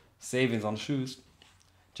savings on shoes.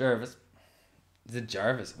 Jarvis, is it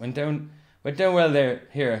Jarvis? Went down well there.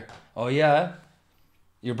 Here, oh yeah,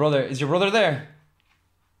 is your brother there?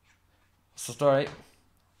 What's the story?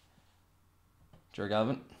 Jer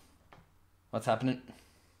Galvin, what's happening?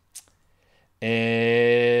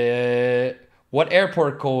 What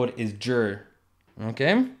airport code is JER?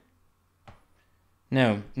 Okay.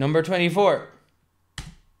 Now, number 24.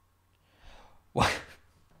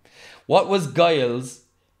 What was Giles?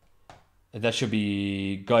 That should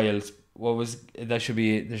be Giles. There should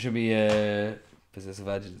be a possessive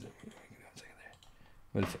adjective.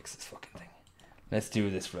 We'll fix this fucking thing. Let's do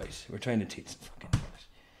this right. We're trying to teach the fucking English.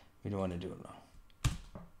 We don't want to do it wrong.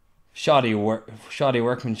 Shoddy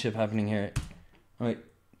workmanship happening here. Alright,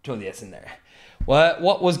 throw the S in there.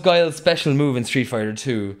 What was Guile's special move in Street Fighter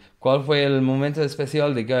 2? ¿Cuál fue el momento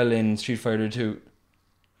especial de Guile in Street Fighter 2?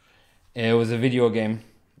 It was a video game.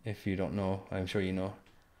 If you don't know, I'm sure you know.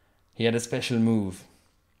 He had a special move.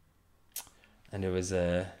 And it was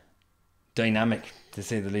dynamic, to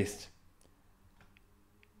say the least.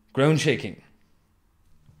 Ground shaking.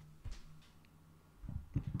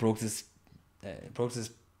 Broke this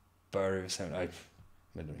bar of sound. I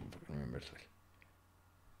don't even fucking remember it. Like.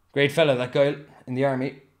 Great fella, that guy in the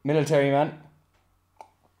army. Military man.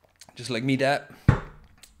 Just like me, dad.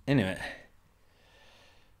 Anyway.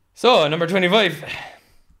 So, number 25.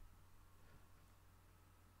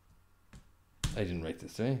 I didn't write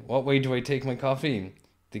this, eh? What way do I take my coffee?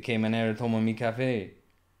 De que manera tomo mi café?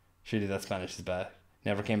 Surely that Spanish is bad.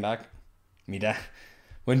 Never came back. Me da.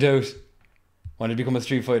 Went out. Wanted to become a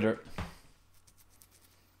street fighter.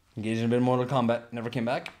 Engaged in a bit of Mortal Kombat. Never came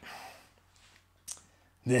back.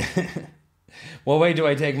 What way do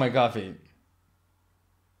I take my coffee?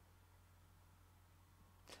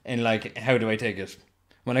 And like, how do I take it?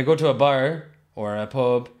 When I go to a bar or a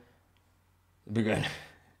pub, be good.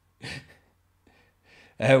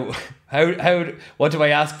 What do I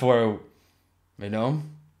ask for? You know?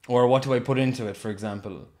 Or what do I put into it, for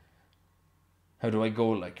example? How do I go,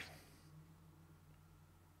 like?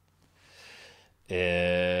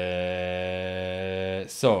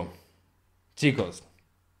 So, chicos.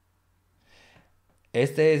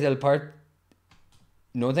 Este es el part.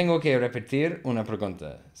 No tengo que repetir una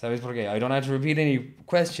pregunta. ¿Sabes por qué? I don't have to repeat any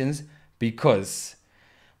questions because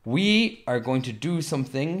we are going to do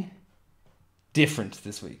something different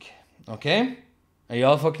this week. Okay? Are you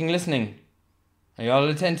all fucking listening? Are you all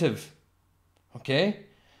attentive? Okay?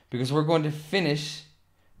 Because we're going to finish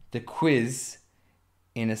the quiz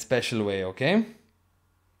in a special way, okay?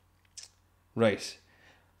 Right.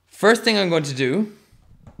 First thing I'm going to do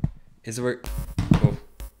is oh,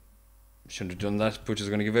 shouldn't have done that. Butcher's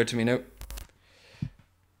going to give out to me now.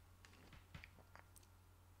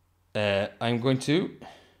 I'm going to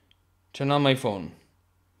turn on my phone.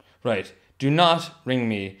 Right. Do not ring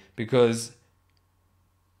me because,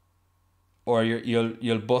 or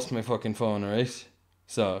you'll bust my fucking phone, alright?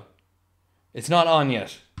 So, it's not on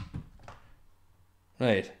yet.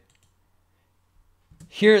 Right.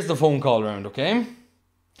 Here's the phone call round, okay?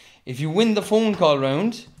 If you win the phone call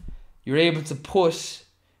round, you're able to put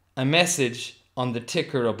a message on the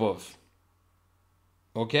ticker above.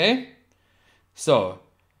 Okay? So,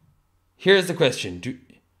 here's the question.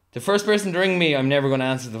 The first person to ring me, I'm never going to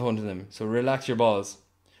answer the phone to them. So relax your balls.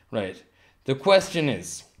 Right. The question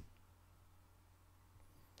is...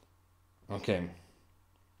 Okay.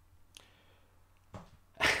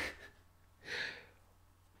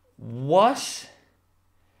 What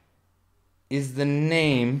is the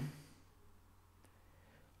name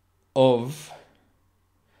of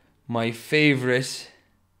my favorite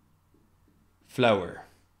flower?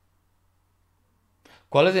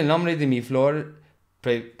 ¿Cuál es el nombre de mi flor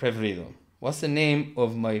preferido? What's the name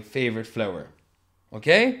of my favorite flower?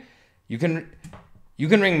 Okay? You can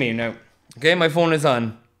ring me now. Okay, my phone is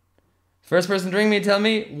on. First person to ring me, tell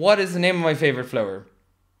me what is the name of my favorite flower.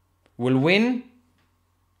 Will win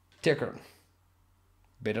ticker.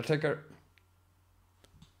 Better ticker.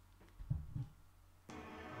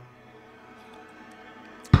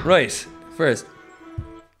 Right, first.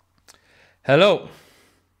 Hello.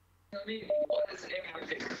 Tell me what is the name of my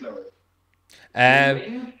favorite flower.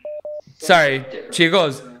 Sorry,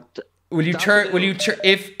 chicos. Will you turn?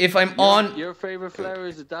 If I'm on? Your favorite flower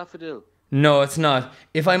is a daffodil. No, it's not.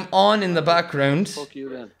 If I'm on in the background. Fuck you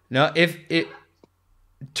then. No,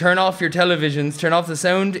 turn off your televisions. Turn off the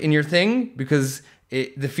sound in your thing because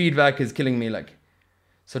the feedback is killing me. Like,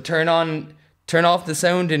 so turn off the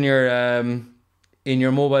sound in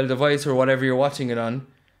your mobile device or whatever you're watching it on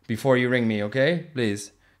before you ring me. Okay,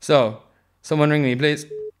 please. So, someone ring me, please.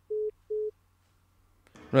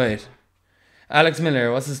 Right. Alex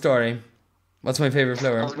Miller, what's the story? What's my favourite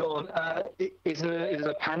flower? How's it going? Is it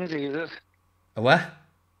a pansy, is it? A what?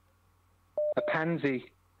 A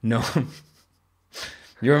pansy. No.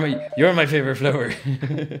 You're my favourite flower.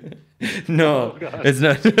 No, oh, it's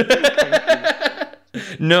not.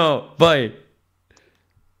 No, bye.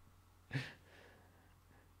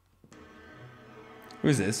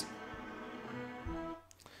 Who's this?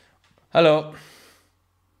 Hello.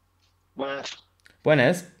 Buenas.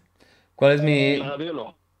 Buenas. ¿Cuál es mi...?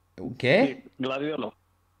 Gladiolo. ¿Qué? Gladiolo.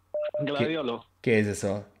 Gladiolo. ¿Qué es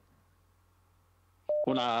eso?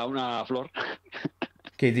 Una flor.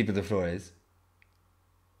 ¿Qué tipo de flor es?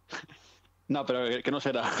 No, pero que no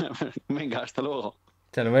será. Venga, hasta luego.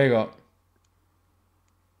 Hasta luego.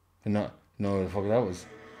 No, the fuck that was.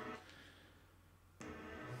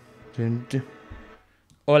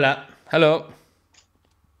 Hola. Hello.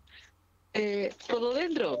 Todo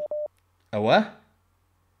dentro. A what?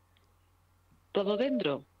 Todo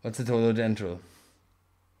dentro. What's a todo dentro?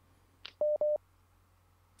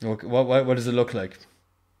 What does it look like?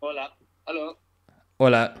 Hola. Hello.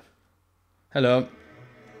 Hola. Hello.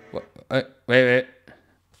 Wait.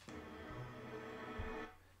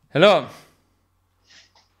 Hello.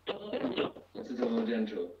 What's a todo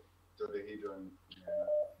dentro?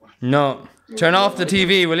 No. Turn off the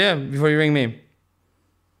TV, will you? Before you ring me.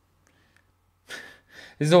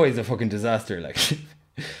 This is always a fucking disaster. Like,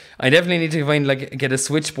 I definitely need to find like get a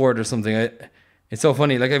switchboard or something. It's so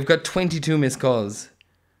funny. Like I've got 22 missed calls.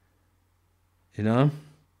 You know.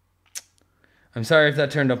 I'm sorry if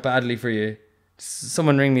that turned up badly for you.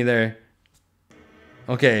 Someone ring me there.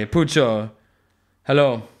 Okay, Pucho.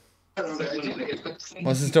 Hello.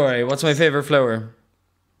 What's the story? What's my favorite flower?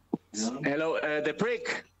 Hello, the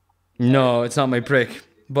prick. No, it's not my prick.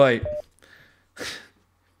 Bye.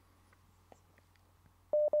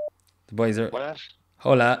 The boys are. Buenas.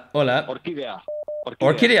 Hola, hola. Orquídea.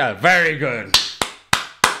 Orquídea. Very good.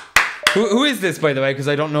 Who is this, by the way? Because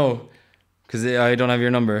I don't know. Because I don't have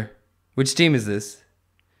your number. Which team is this?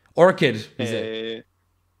 Orchid, is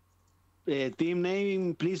it? Team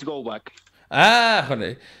name, please go back. Ah,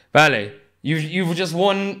 joder. Vale. You've just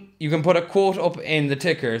won. You can put a quote up in the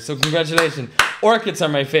ticker. So congratulations. Orchids are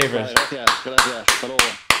my favorite. Gracias. Hasta luego.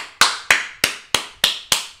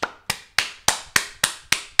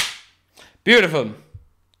 Beautiful.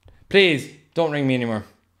 Please don't ring me anymore.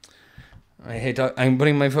 I hate talk. I'm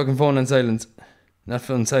putting my fucking phone on silent. Not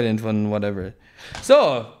on silent, on whatever.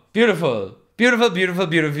 So beautiful. Beautiful.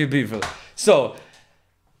 So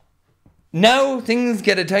now things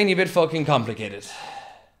get a tiny bit fucking complicated.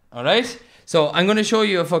 All right. So I'm going to show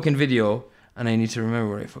you a fucking video, and I need to remember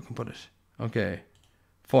where I fucking put it. Okay.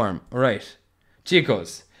 Form. All right.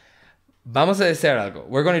 Chicos, vamos a hacer algo.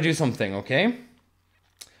 We're going to do something, okay?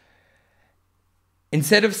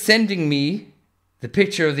 Instead of sending me the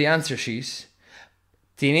picture of the answer sheet,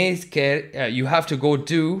 you have to go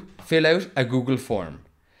fill out a Google form.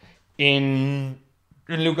 En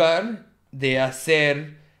lugar de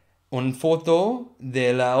hacer una foto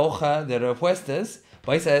de la hoja de respuestas,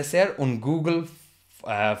 vais a hacer un Google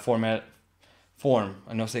form.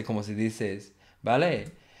 No sé cómo se dice,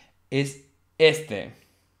 ¿vale? Es este.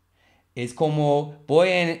 Es como voy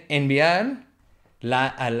a enviar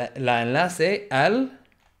la enlace al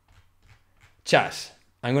chat.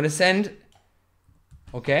 I'm going to send,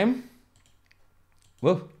 okay?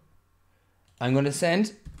 Whoa. I'm going to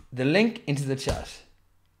send the link into the chat.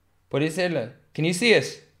 Puede serlo. Can you see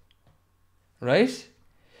it? Right?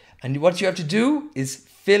 And what you have to do is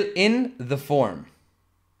fill in the form.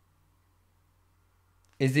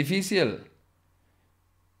 Es difícil.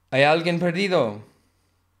 ¿Hay alguien perdido?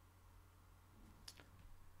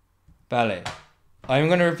 Vale. I'm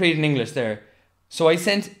going to repeat in English there. So I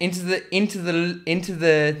sent into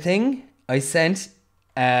the thing. I sent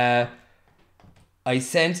a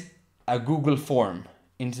Google form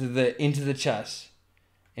into the chat.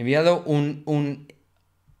 Enviado un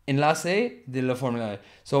enlace de la formulario.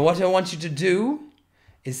 So what I want you to do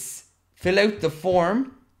is fill out the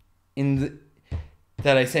form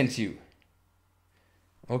that I sent you.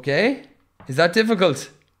 Okay? Is that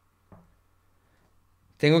difficult?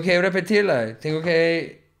 Tengo que repetirla. Tengo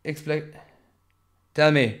que explain.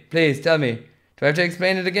 Tell me, please tell me. Do I have to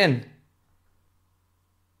explain it again?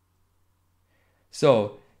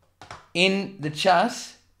 So, in the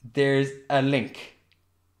chat, there's a link.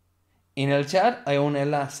 En el chat hay un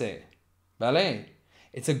enlace. ¿Vale?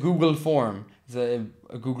 It's a Google form. It's a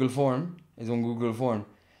Google form. It's un Google form.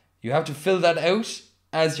 You have to fill that out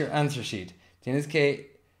as your answer sheet. Tienes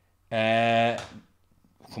que...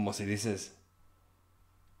 ¿Cómo se dice?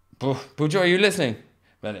 Pucho, are you listening?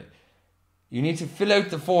 Vale. You need to fill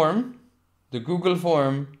out the form, the Google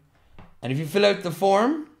form, and if you fill out the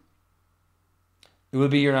form, it will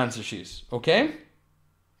be your answer sheet. ¿Ok?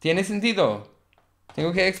 ¿Tiene sentido?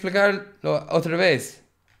 ¿Tengo que explicarlo otra vez?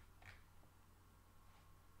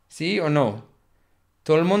 ¿Sí o no?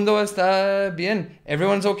 ¿Todo el mundo está bien?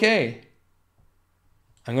 Everyone's okay.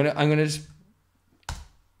 I'm gonna just...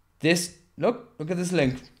 Look at this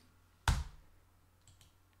link.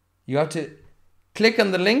 You have to click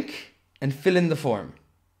on the link and fill in the form.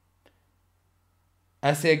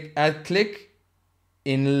 Click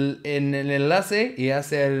en el enlace y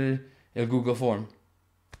hace el Google Form.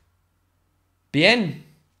 Bien.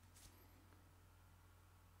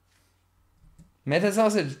 Meta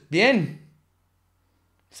sausage. Bien.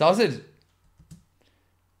 Sausage.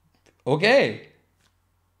 Ok.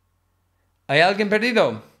 ¿Hay alguien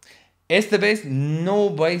perdido? Esta vez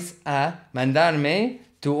no vais a mandarme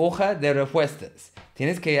tu hoja de respuestas.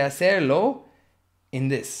 Tienes que hacerlo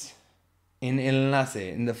en el enlace,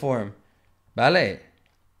 in the form. ¿Vale?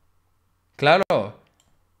 Claro.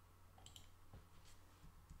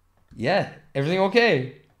 Yeah, everything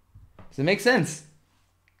okay? Does it make sense?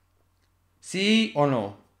 ¿Sí o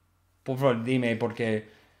no? Por favor, dime porque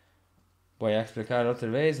voy a explicar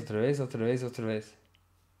otra vez.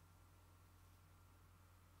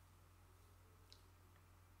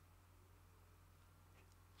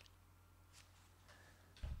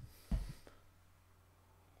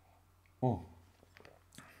 Oh.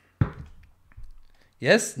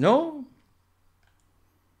 Yes? No?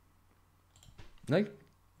 Like?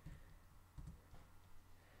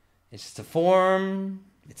 It's just a form.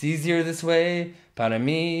 It's easier this way. Para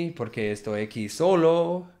mí, porque estoy aquí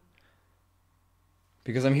solo.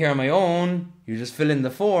 Because I'm here on my own. You just fill in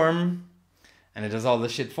the form. And it does all the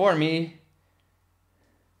shit for me.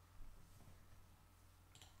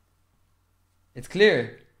 It's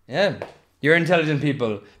clear. Yeah. You're intelligent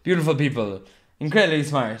people. Beautiful people. Incredibly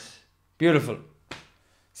smart. Beautiful.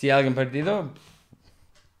 Si alguien perdido?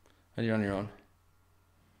 Or you're on your own?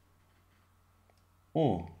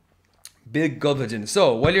 Oh. Big gulpagin.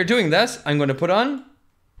 So, while you're doing that, I'm going to put on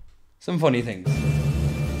some funny things.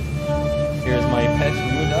 Here's my pet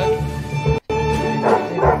moon dog.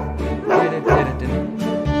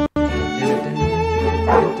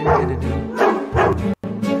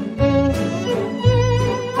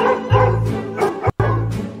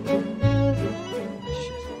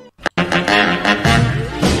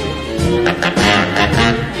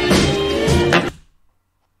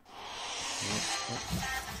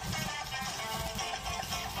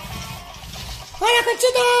 ¡Hola,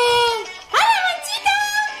 Conchita! ¡Hola, Conchita!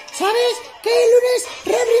 ¿Sabes que el lunes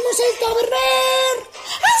reabrimos el taberner?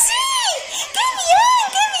 ¡Ah, sí! ¡Qué bien,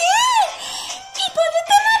 qué bien! ¿Y puedo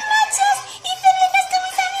tomar machos y cervezas con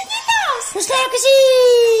mis amiguitos? ¡Pues claro que sí!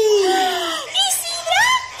 ¿Y sidra?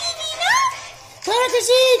 ¿Y vino? ¡Claro que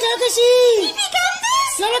sí, claro que sí! ¿Y picantes?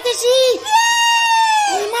 ¡Claro que sí!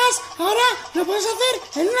 ¡Bien! Además, ahora lo puedes hacer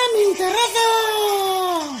en una mini terraza.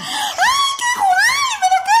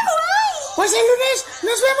 Pues el lunes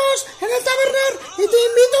nos vemos en el taberner y te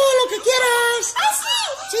invito a lo que quieras. ¿Ah, sí?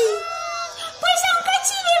 Sí. Pues a un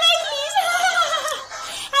cachillo, Baileys.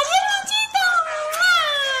 Adiós, Conchita.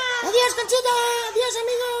 Adiós, Conchita. Adiós,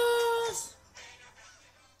 amigos.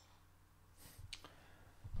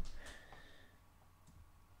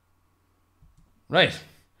 Right.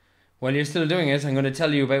 While you're still doing it, I'm going to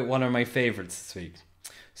tell you about one of my favorites this week.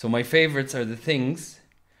 So my favorites are the things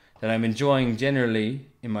that I'm enjoying generally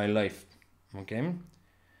in my life. Okay,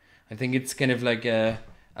 I think it's kind of like a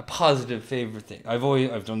positive favorite thing.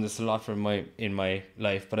 I've done this a lot in my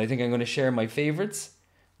life, but I think I'm going to share my favorites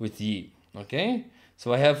with ye. Okay,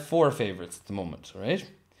 so I have 4 favorites at the moment. All right,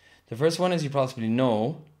 the first one, as you possibly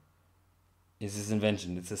know, is this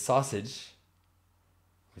invention. It's a sausage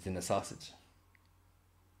within a sausage.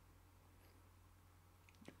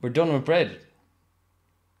 We're done with bread.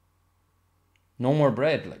 No more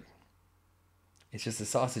bread, like. It's just a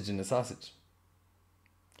sausage in a sausage.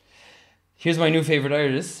 Here's my new favorite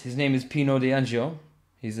artist. His name is Pino D'Angio.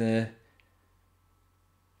 He kind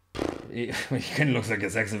of looks like a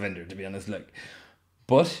sex offender, to be honest. Like,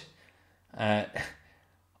 but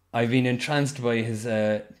I've been entranced by his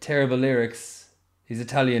terrible lyrics. He's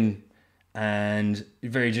Italian and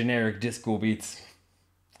very generic disco beats.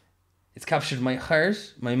 It's captured my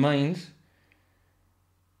heart, my mind,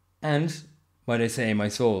 and, might I say, my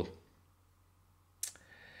soul.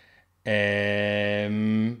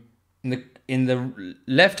 In the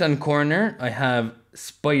left-hand corner, I have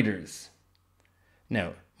spiders.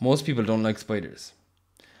 Now, most people don't like spiders.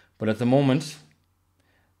 But at the moment,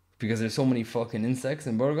 because there's so many fucking insects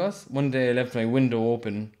in Burgos, one day I left my window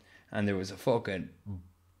open and there was a fucking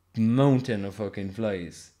mountain of fucking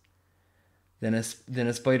flies. Then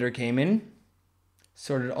a spider came in,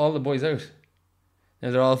 sorted all the boys out.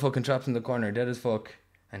 Now they're all fucking trapped in the corner, dead as fuck.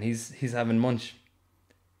 And he's having munch.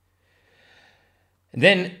 And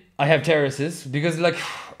then I have terraces because, like,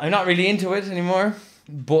 I'm not really into it anymore.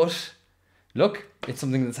 But look, it's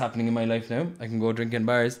something that's happening in my life now. I can go drink in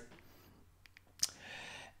bars.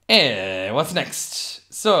 What's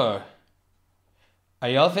next? So, are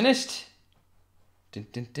you all finished? Dun,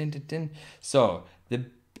 dun, dun, dun, dun. So, the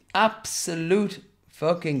absolute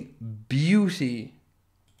fucking beauty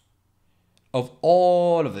of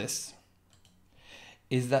all of this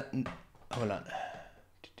is that, hold on,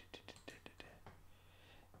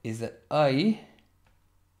 is that I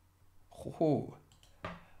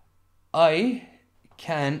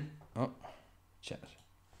can,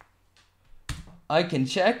 I can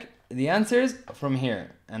check the answers from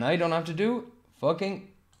here and I don't have to do fucking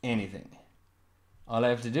anything. All I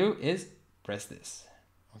have to do is press this.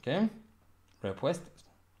 Okay? Request this.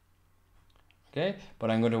 Okay? But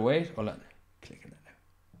I'm going to wait. Hold on. Click in there now.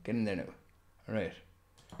 Get in there now. Alright.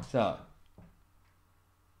 So.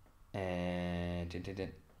 And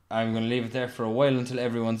I'm going to leave it there for a while until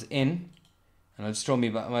everyone's in. And I'll just throw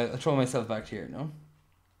myself back here, no?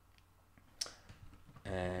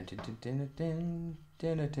 And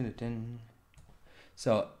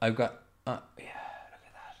so I've got, yeah, look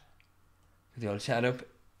at that. The old chat up.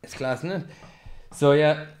 It's class, isn't it? So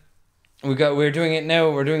yeah, we're doing it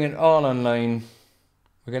now. We're doing it all online.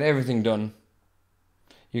 We got everything done.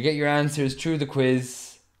 You get your answers through the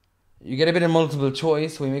quiz. You get a bit of multiple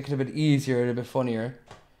choice. We make it a bit easier, a bit funnier.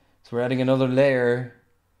 So we're adding another layer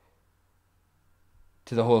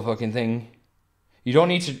to the whole fucking thing. You don't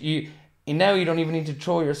need to. Now you don't even need to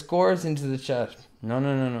throw your scores into the chat.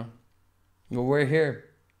 No. Well, we're here.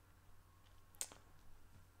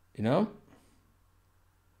 You know?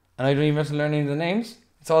 And I don't even have to learn any of the names.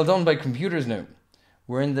 It's all done by computers now.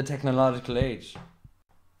 We're in the technological age.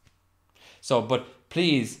 So, but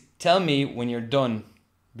please tell me when you're done,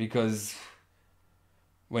 because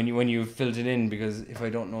when you've filled it in, because if I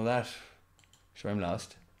don't know that, sure, I'm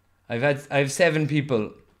lost. I have 7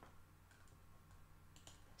 people.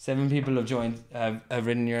 7 people have joined. Have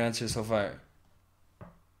written your answers so far.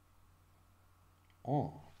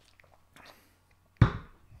 Oh.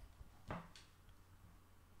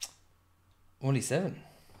 Only 7.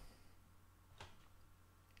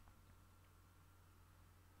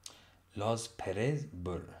 Los Perez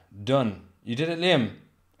Burr. Done. You did it, Liam.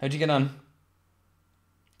 How'd you get on?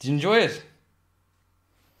 Did you enjoy it?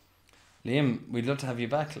 Liam, we'd love to have you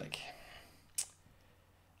back. Like,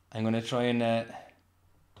 I'm gonna try and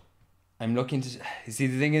I'm looking to. You see,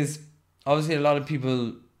 the thing is, obviously, a lot of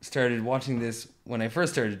people started watching this when I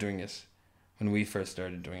first started doing it, when we first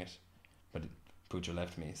started doing it, but Pucho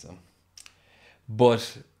left me, so.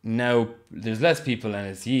 But now there's less people, and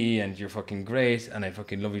it's ye, and you're fucking great, and I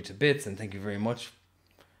fucking love you to bits, and thank you very much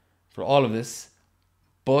for all of this.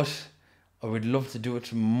 But I would love to do it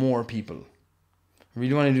to more people. I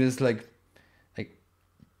really want to do this like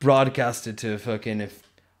broadcast it to fucking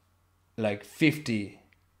 50.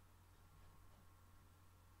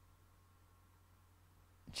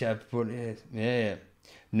 Yeah.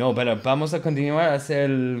 No, pero vamos a continuar a hacer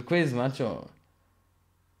el quiz, macho.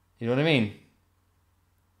 You know what I mean?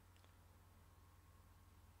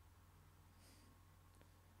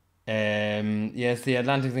 Yes, the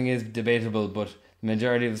Atlantic thing is debatable, but the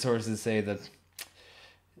majority of the sources say that.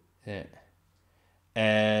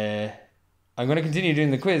 I'm going to continue doing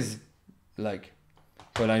the quiz, but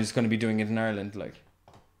I'm just going to be doing it in Ireland,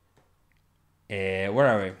 where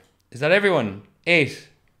are we? Is that everyone? 8.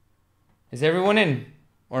 Is everyone in?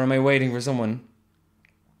 Or am I waiting for someone?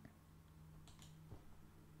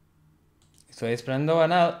 Estoy esperando a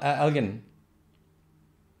alguien.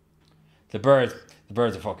 The birds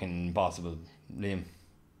are fucking impossible, Liam.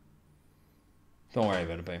 Don't worry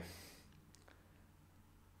about it, babe.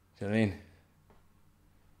 Do you know what I mean?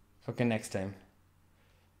 Fucking next time.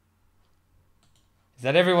 Is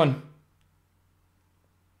that everyone?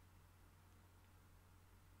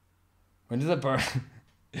 When does the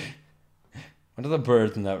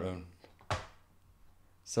birds in that room?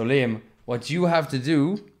 So Liam, what you have to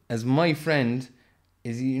do as my friend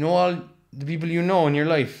is, you know, all the people you know in your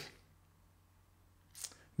life,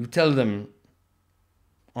 you tell them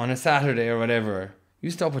on a Saturday or whatever, you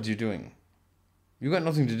stop what you're doing. You got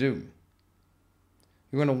nothing to do.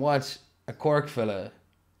 You're going to watch a Cork fella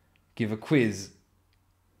give a quiz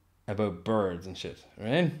about birds and shit,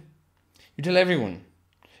 right? You tell everyone,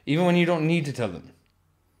 even when you don't need to tell them.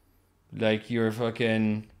 Like you're in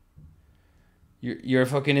the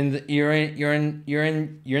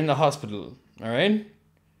hospital, all right?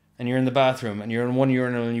 And you're in the bathroom and you're in one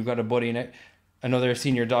urinal and you've got a buddy, another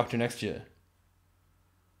senior doctor next to you.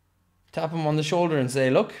 Tap him on the shoulder and say,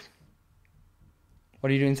 look, what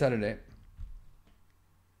are you doing Saturday?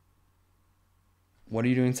 What are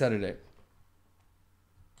you doing Saturday?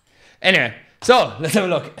 Anyway, so let's have a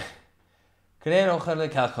look. Is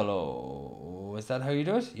that how you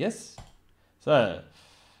do it? Yes. So,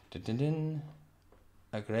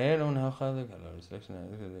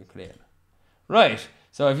 right.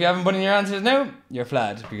 So if you haven't put in your answers now, you're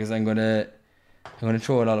flat, because I'm gonna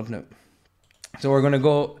throw it all up now. So we're gonna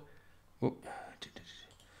go to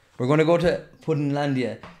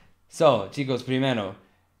Putinlandia. So, chicos, primero,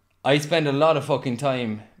 I spend a lot of fucking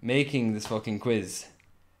time making this fucking quiz.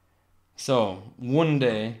 So, one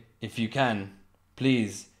day, if you can,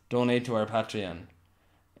 please donate to our Patreon.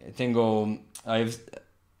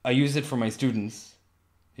 I use it for my students,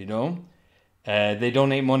 you know. They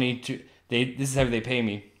donate money to, this is how they pay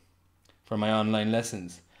me for my online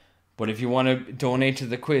lessons. But if you want to donate to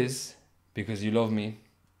the quiz, because you love me,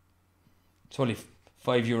 it's only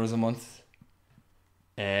 €5 a month.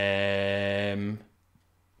 And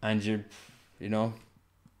you know,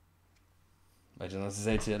 I don't know what to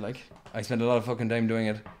say to you, I spend a lot of fucking time doing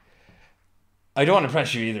it. I don't want to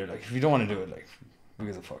pressure you either, if you don't want to do it, who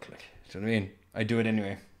gives a fuck, do you know what I mean? I do it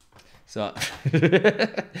anyway. So,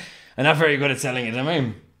 I'm not very good at selling it, am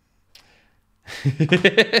I?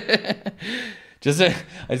 I just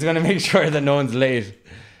want to make sure that no one's late.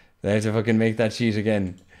 I have to fucking make that sheet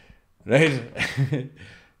again. Right?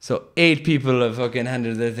 So 8 people have fucking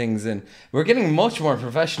handed their things in. We're getting much more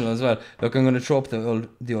professional as well. Look, I'm going to throw up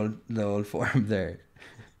the old form there.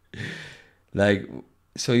 Like,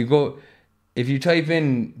 so you go, if you type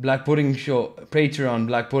in Black Pudding Show, Patreon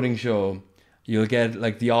Black Pudding Show, you'll get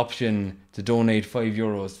like the option to donate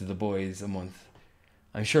 €5 to the boys a month.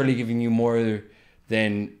 I'm surely giving you more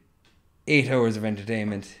than 8 hours of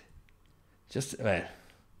entertainment. Just, well,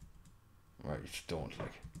 or you just don't,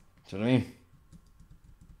 like, do you know what I mean?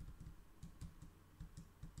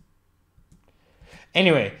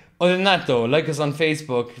 Anyway, other than that though, like us on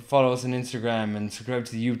Facebook, follow us on Instagram, and subscribe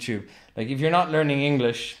to the YouTube. Like, if you're not learning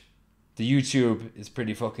English, the YouTube is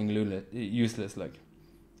pretty fucking useless, like.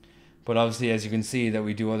 But obviously, as you can see, that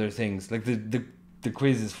we do other things. Like, the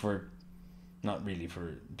quiz is for, not really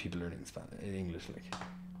for people learning English, like.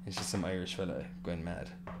 It's just some Irish fella going mad.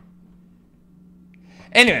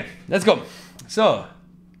 Anyway, let's go. So,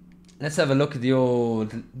 let's have a look at the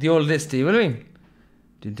old listy, will we?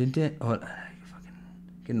 Oh,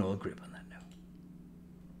 get an old grip on that now.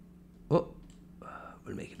 Oh,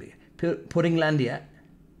 we'll make it bigger. Puddinglandia.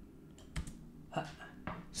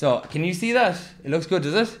 So, can you see that? It looks good,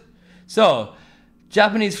 does it? So,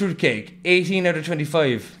 Japanese fruitcake, 18 out of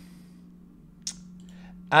 25.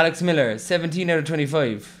 Alex Miller, 17 out of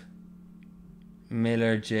 25.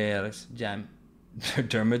 Miller J. Alex Jam.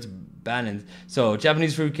 Dermot Bannon's. So,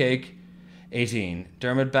 Japanese fruitcake, 18.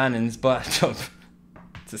 Dermot Bannon's bathtub.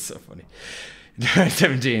 This is so funny.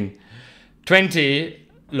 17. 20.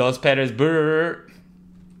 Los Perez Burr.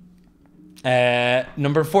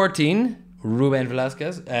 Number 14. Ruben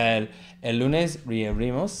Velasquez. El Lunes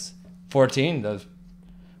Rimos. 14. That was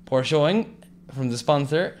poor showing from the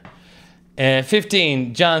sponsor.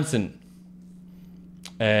 15. Johnson.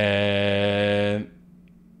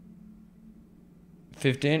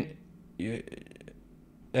 15.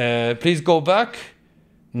 Please go back.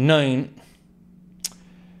 9.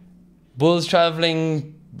 Bulls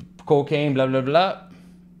traveling, cocaine, blah blah blah.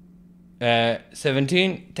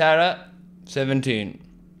 17. Tara. 17.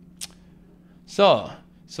 So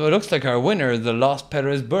it looks like our winner, the Los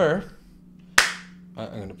Perez Burr.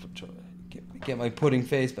 I'm gonna get my pudding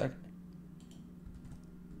face back.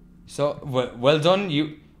 So well done,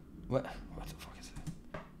 you. What the fuck is it?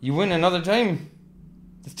 You win another time.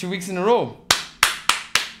 It's 2 weeks in a row.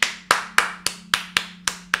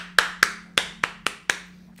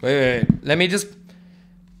 Wait. Let me just.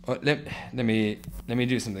 Let me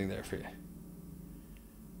do something there for you.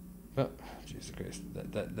 Oh, Jesus Christ!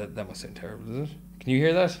 That must sound terrible, does it? Can you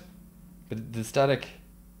hear that? But the static.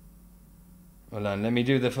 Hold on. Let me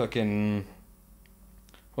do the fucking.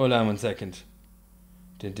 Hold on 1 second.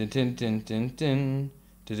 Din din din din din din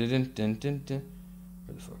din din din din.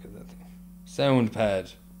 Where the fuck is that thing? Sound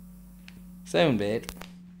pad. Sound bed.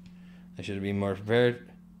 I should have been more prepared.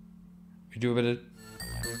 We do a bit of.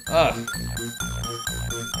 Ah.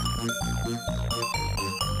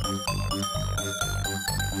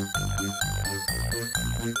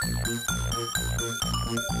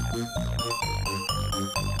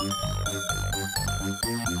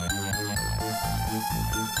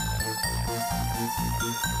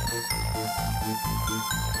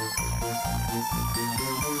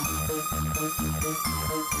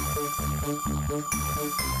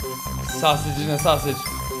 Sausage in a sausage.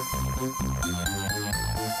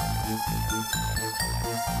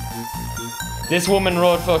 This woman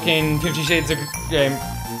wrote fucking 50 Shades of Grey.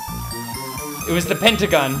 It was the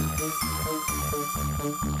Pentagon.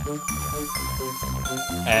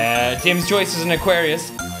 James Joyce was an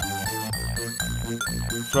Aquarius.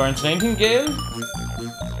 Florence Nightingale.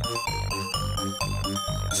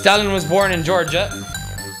 Stalin was born in Georgia.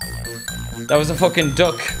 That was a fucking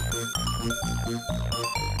duck.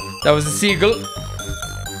 That was a seagull.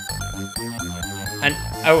 And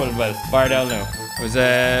owl, well, barred owl now. It was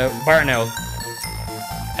a barn owl.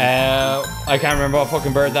 I can't remember what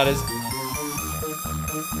fucking bird that is.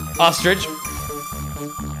 Ostrich.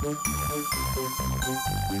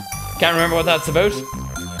 Can't remember what that's about.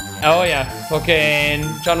 Oh yeah, fucking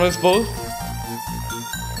John Wilkes Booth.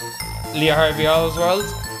 Leah Harvey Oswald.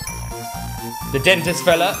 The dentist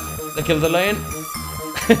fella that killed the lion.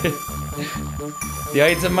 The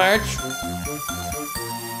Ides of March.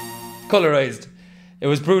 Colorized. It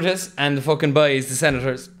was Brutus and the fucking boys, the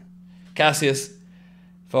senators. Cassius.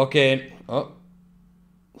 Fucking. Oh.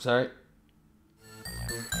 Sorry.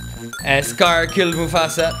 Scar killed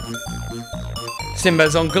Mufasa.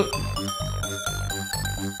 Simba's uncle.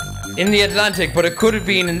 In the Atlantic, but it could have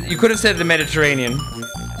been. You could have said the Mediterranean.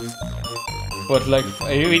 But like,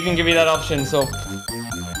 we didn't give you that option, so.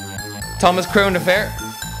 Thomas Crown Affair.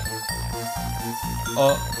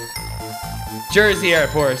 Jersey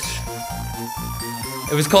Airport.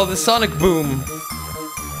 It was called the Sonic Boom.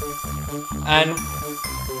 And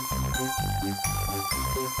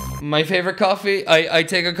my favorite coffee, I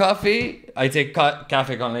take a coffee, I take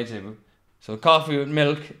cafe con leche. So coffee with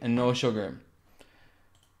milk and no sugar.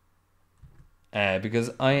 Because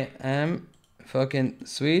I am fucking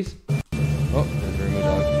sweet. Oh, there's a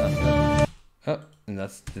remote dog. Oh, and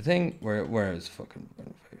that's the thing. Where is fucking...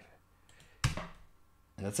 And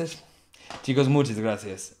that's it. Chicos, muchas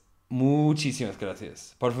gracias. Muchísimas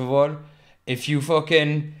gracias. Por favor, if you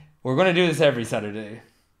fucking... We're going to do this every Saturday.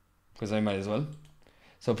 Because I might as well.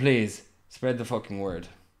 So please, spread the fucking word.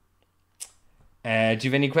 Do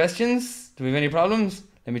you have any questions? Do we have any problems?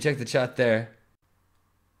 Let me check the chat there.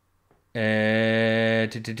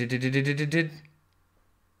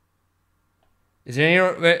 Is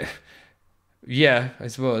there any... Yeah, I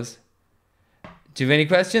suppose. Do you have any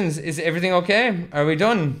questions? Is everything okay? Are we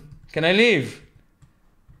done? Can I leave?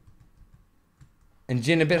 And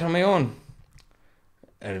gin a bit on my own.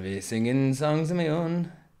 I'll be singing songs on my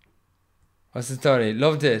own. What's the story?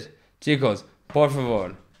 Loved it. Chicos, por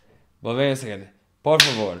favor. Volvemos a second. Por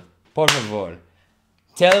favor. Por favor.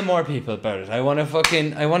 Tell more people about it. I want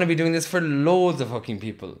to be doing this for loads of fucking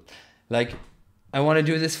people. Like, I want to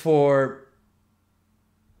do this for,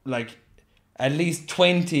 like, at least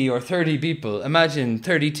 20 or 30 people. Imagine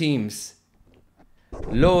 30 teams.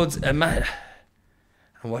 Loads. And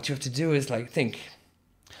what you have to do is, like, think.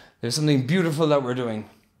 There's something beautiful that we're doing.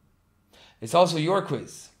 It's also your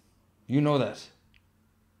quiz. You know that.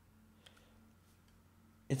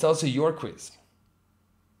 It's also your quiz.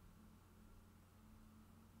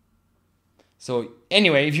 So,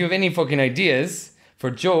 anyway, if you have any fucking ideas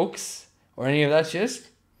for jokes or any of that shit,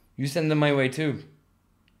 you send them my way too.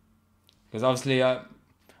 Because obviously,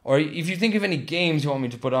 or if you think of any games you want me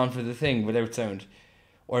to put on for the thing without sound,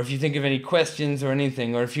 or if you think of any questions or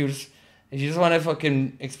anything, or if you just want to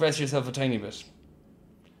fucking express yourself a tiny bit,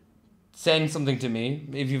 send something to me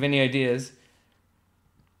if you have any ideas.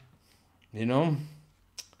 You know?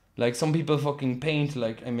 Like some people fucking paint,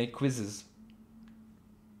 like I make quizzes.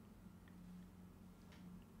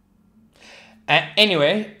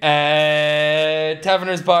 Anyway,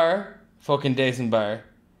 Taverner's Bar, fucking decent bar.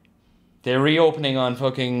 They're reopening on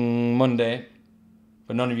fucking Monday,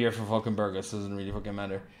 but none of you are for fucking burgers, so it doesn't really fucking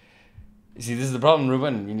matter. You see, this is the problem,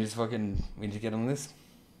 Ruben. We need to get on this.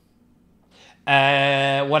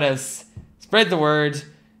 What else? Spread the word.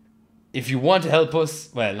 If you want to help us,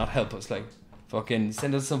 well, not help us, like, fucking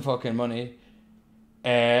send us some fucking money.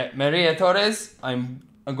 Maria Torres, I'm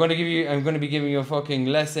going to be giving you a fucking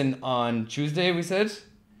lesson on Tuesday, we said.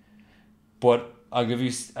 But I'll give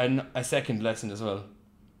you a second lesson as well.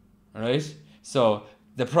 Alright? So,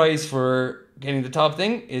 the prize for getting the top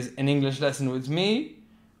thing is an English lesson with me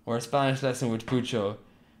or a Spanish lesson with Pucho.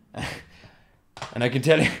 And I can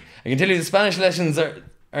tell you the Spanish lessons are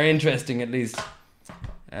interesting, at least.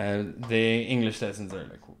 The English lessons are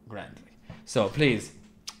like grand. So please,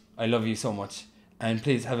 I love you so much, and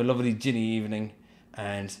please have a lovely ginny evening,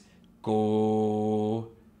 and go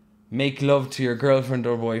make love to your girlfriend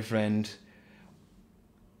or boyfriend.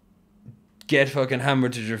 Get fucking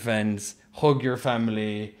hammered with your friends, hug your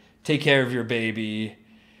family, take care of your baby,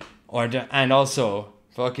 and also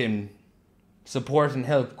fucking support and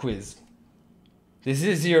help quiz. This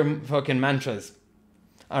is your fucking mantras.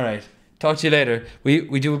 Alright, talk to you later.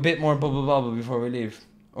 We do a bit more bubble bobble before we leave.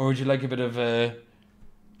 Or would you like a bit of would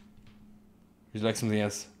you like something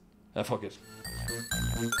else? Fuck it.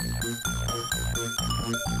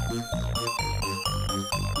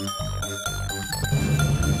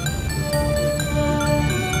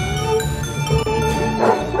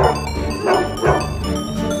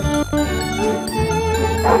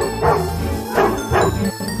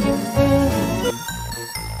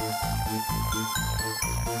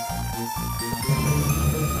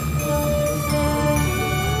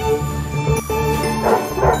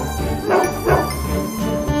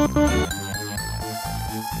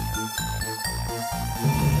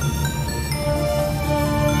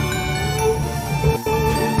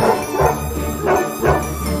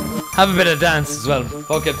 Have a bit of dance as well.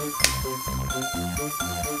 Fuck it.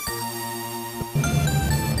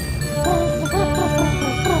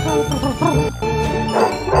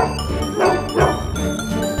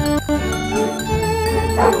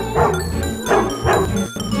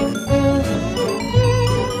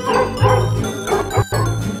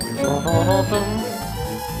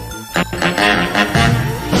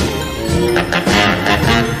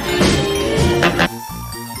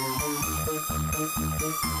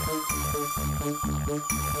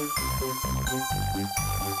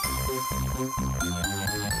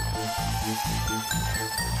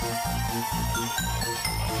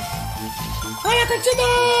 ¡Hola, Conchita!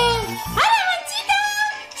 ¡Hola, Conchita!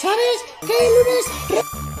 ¿Sabes que el lunes...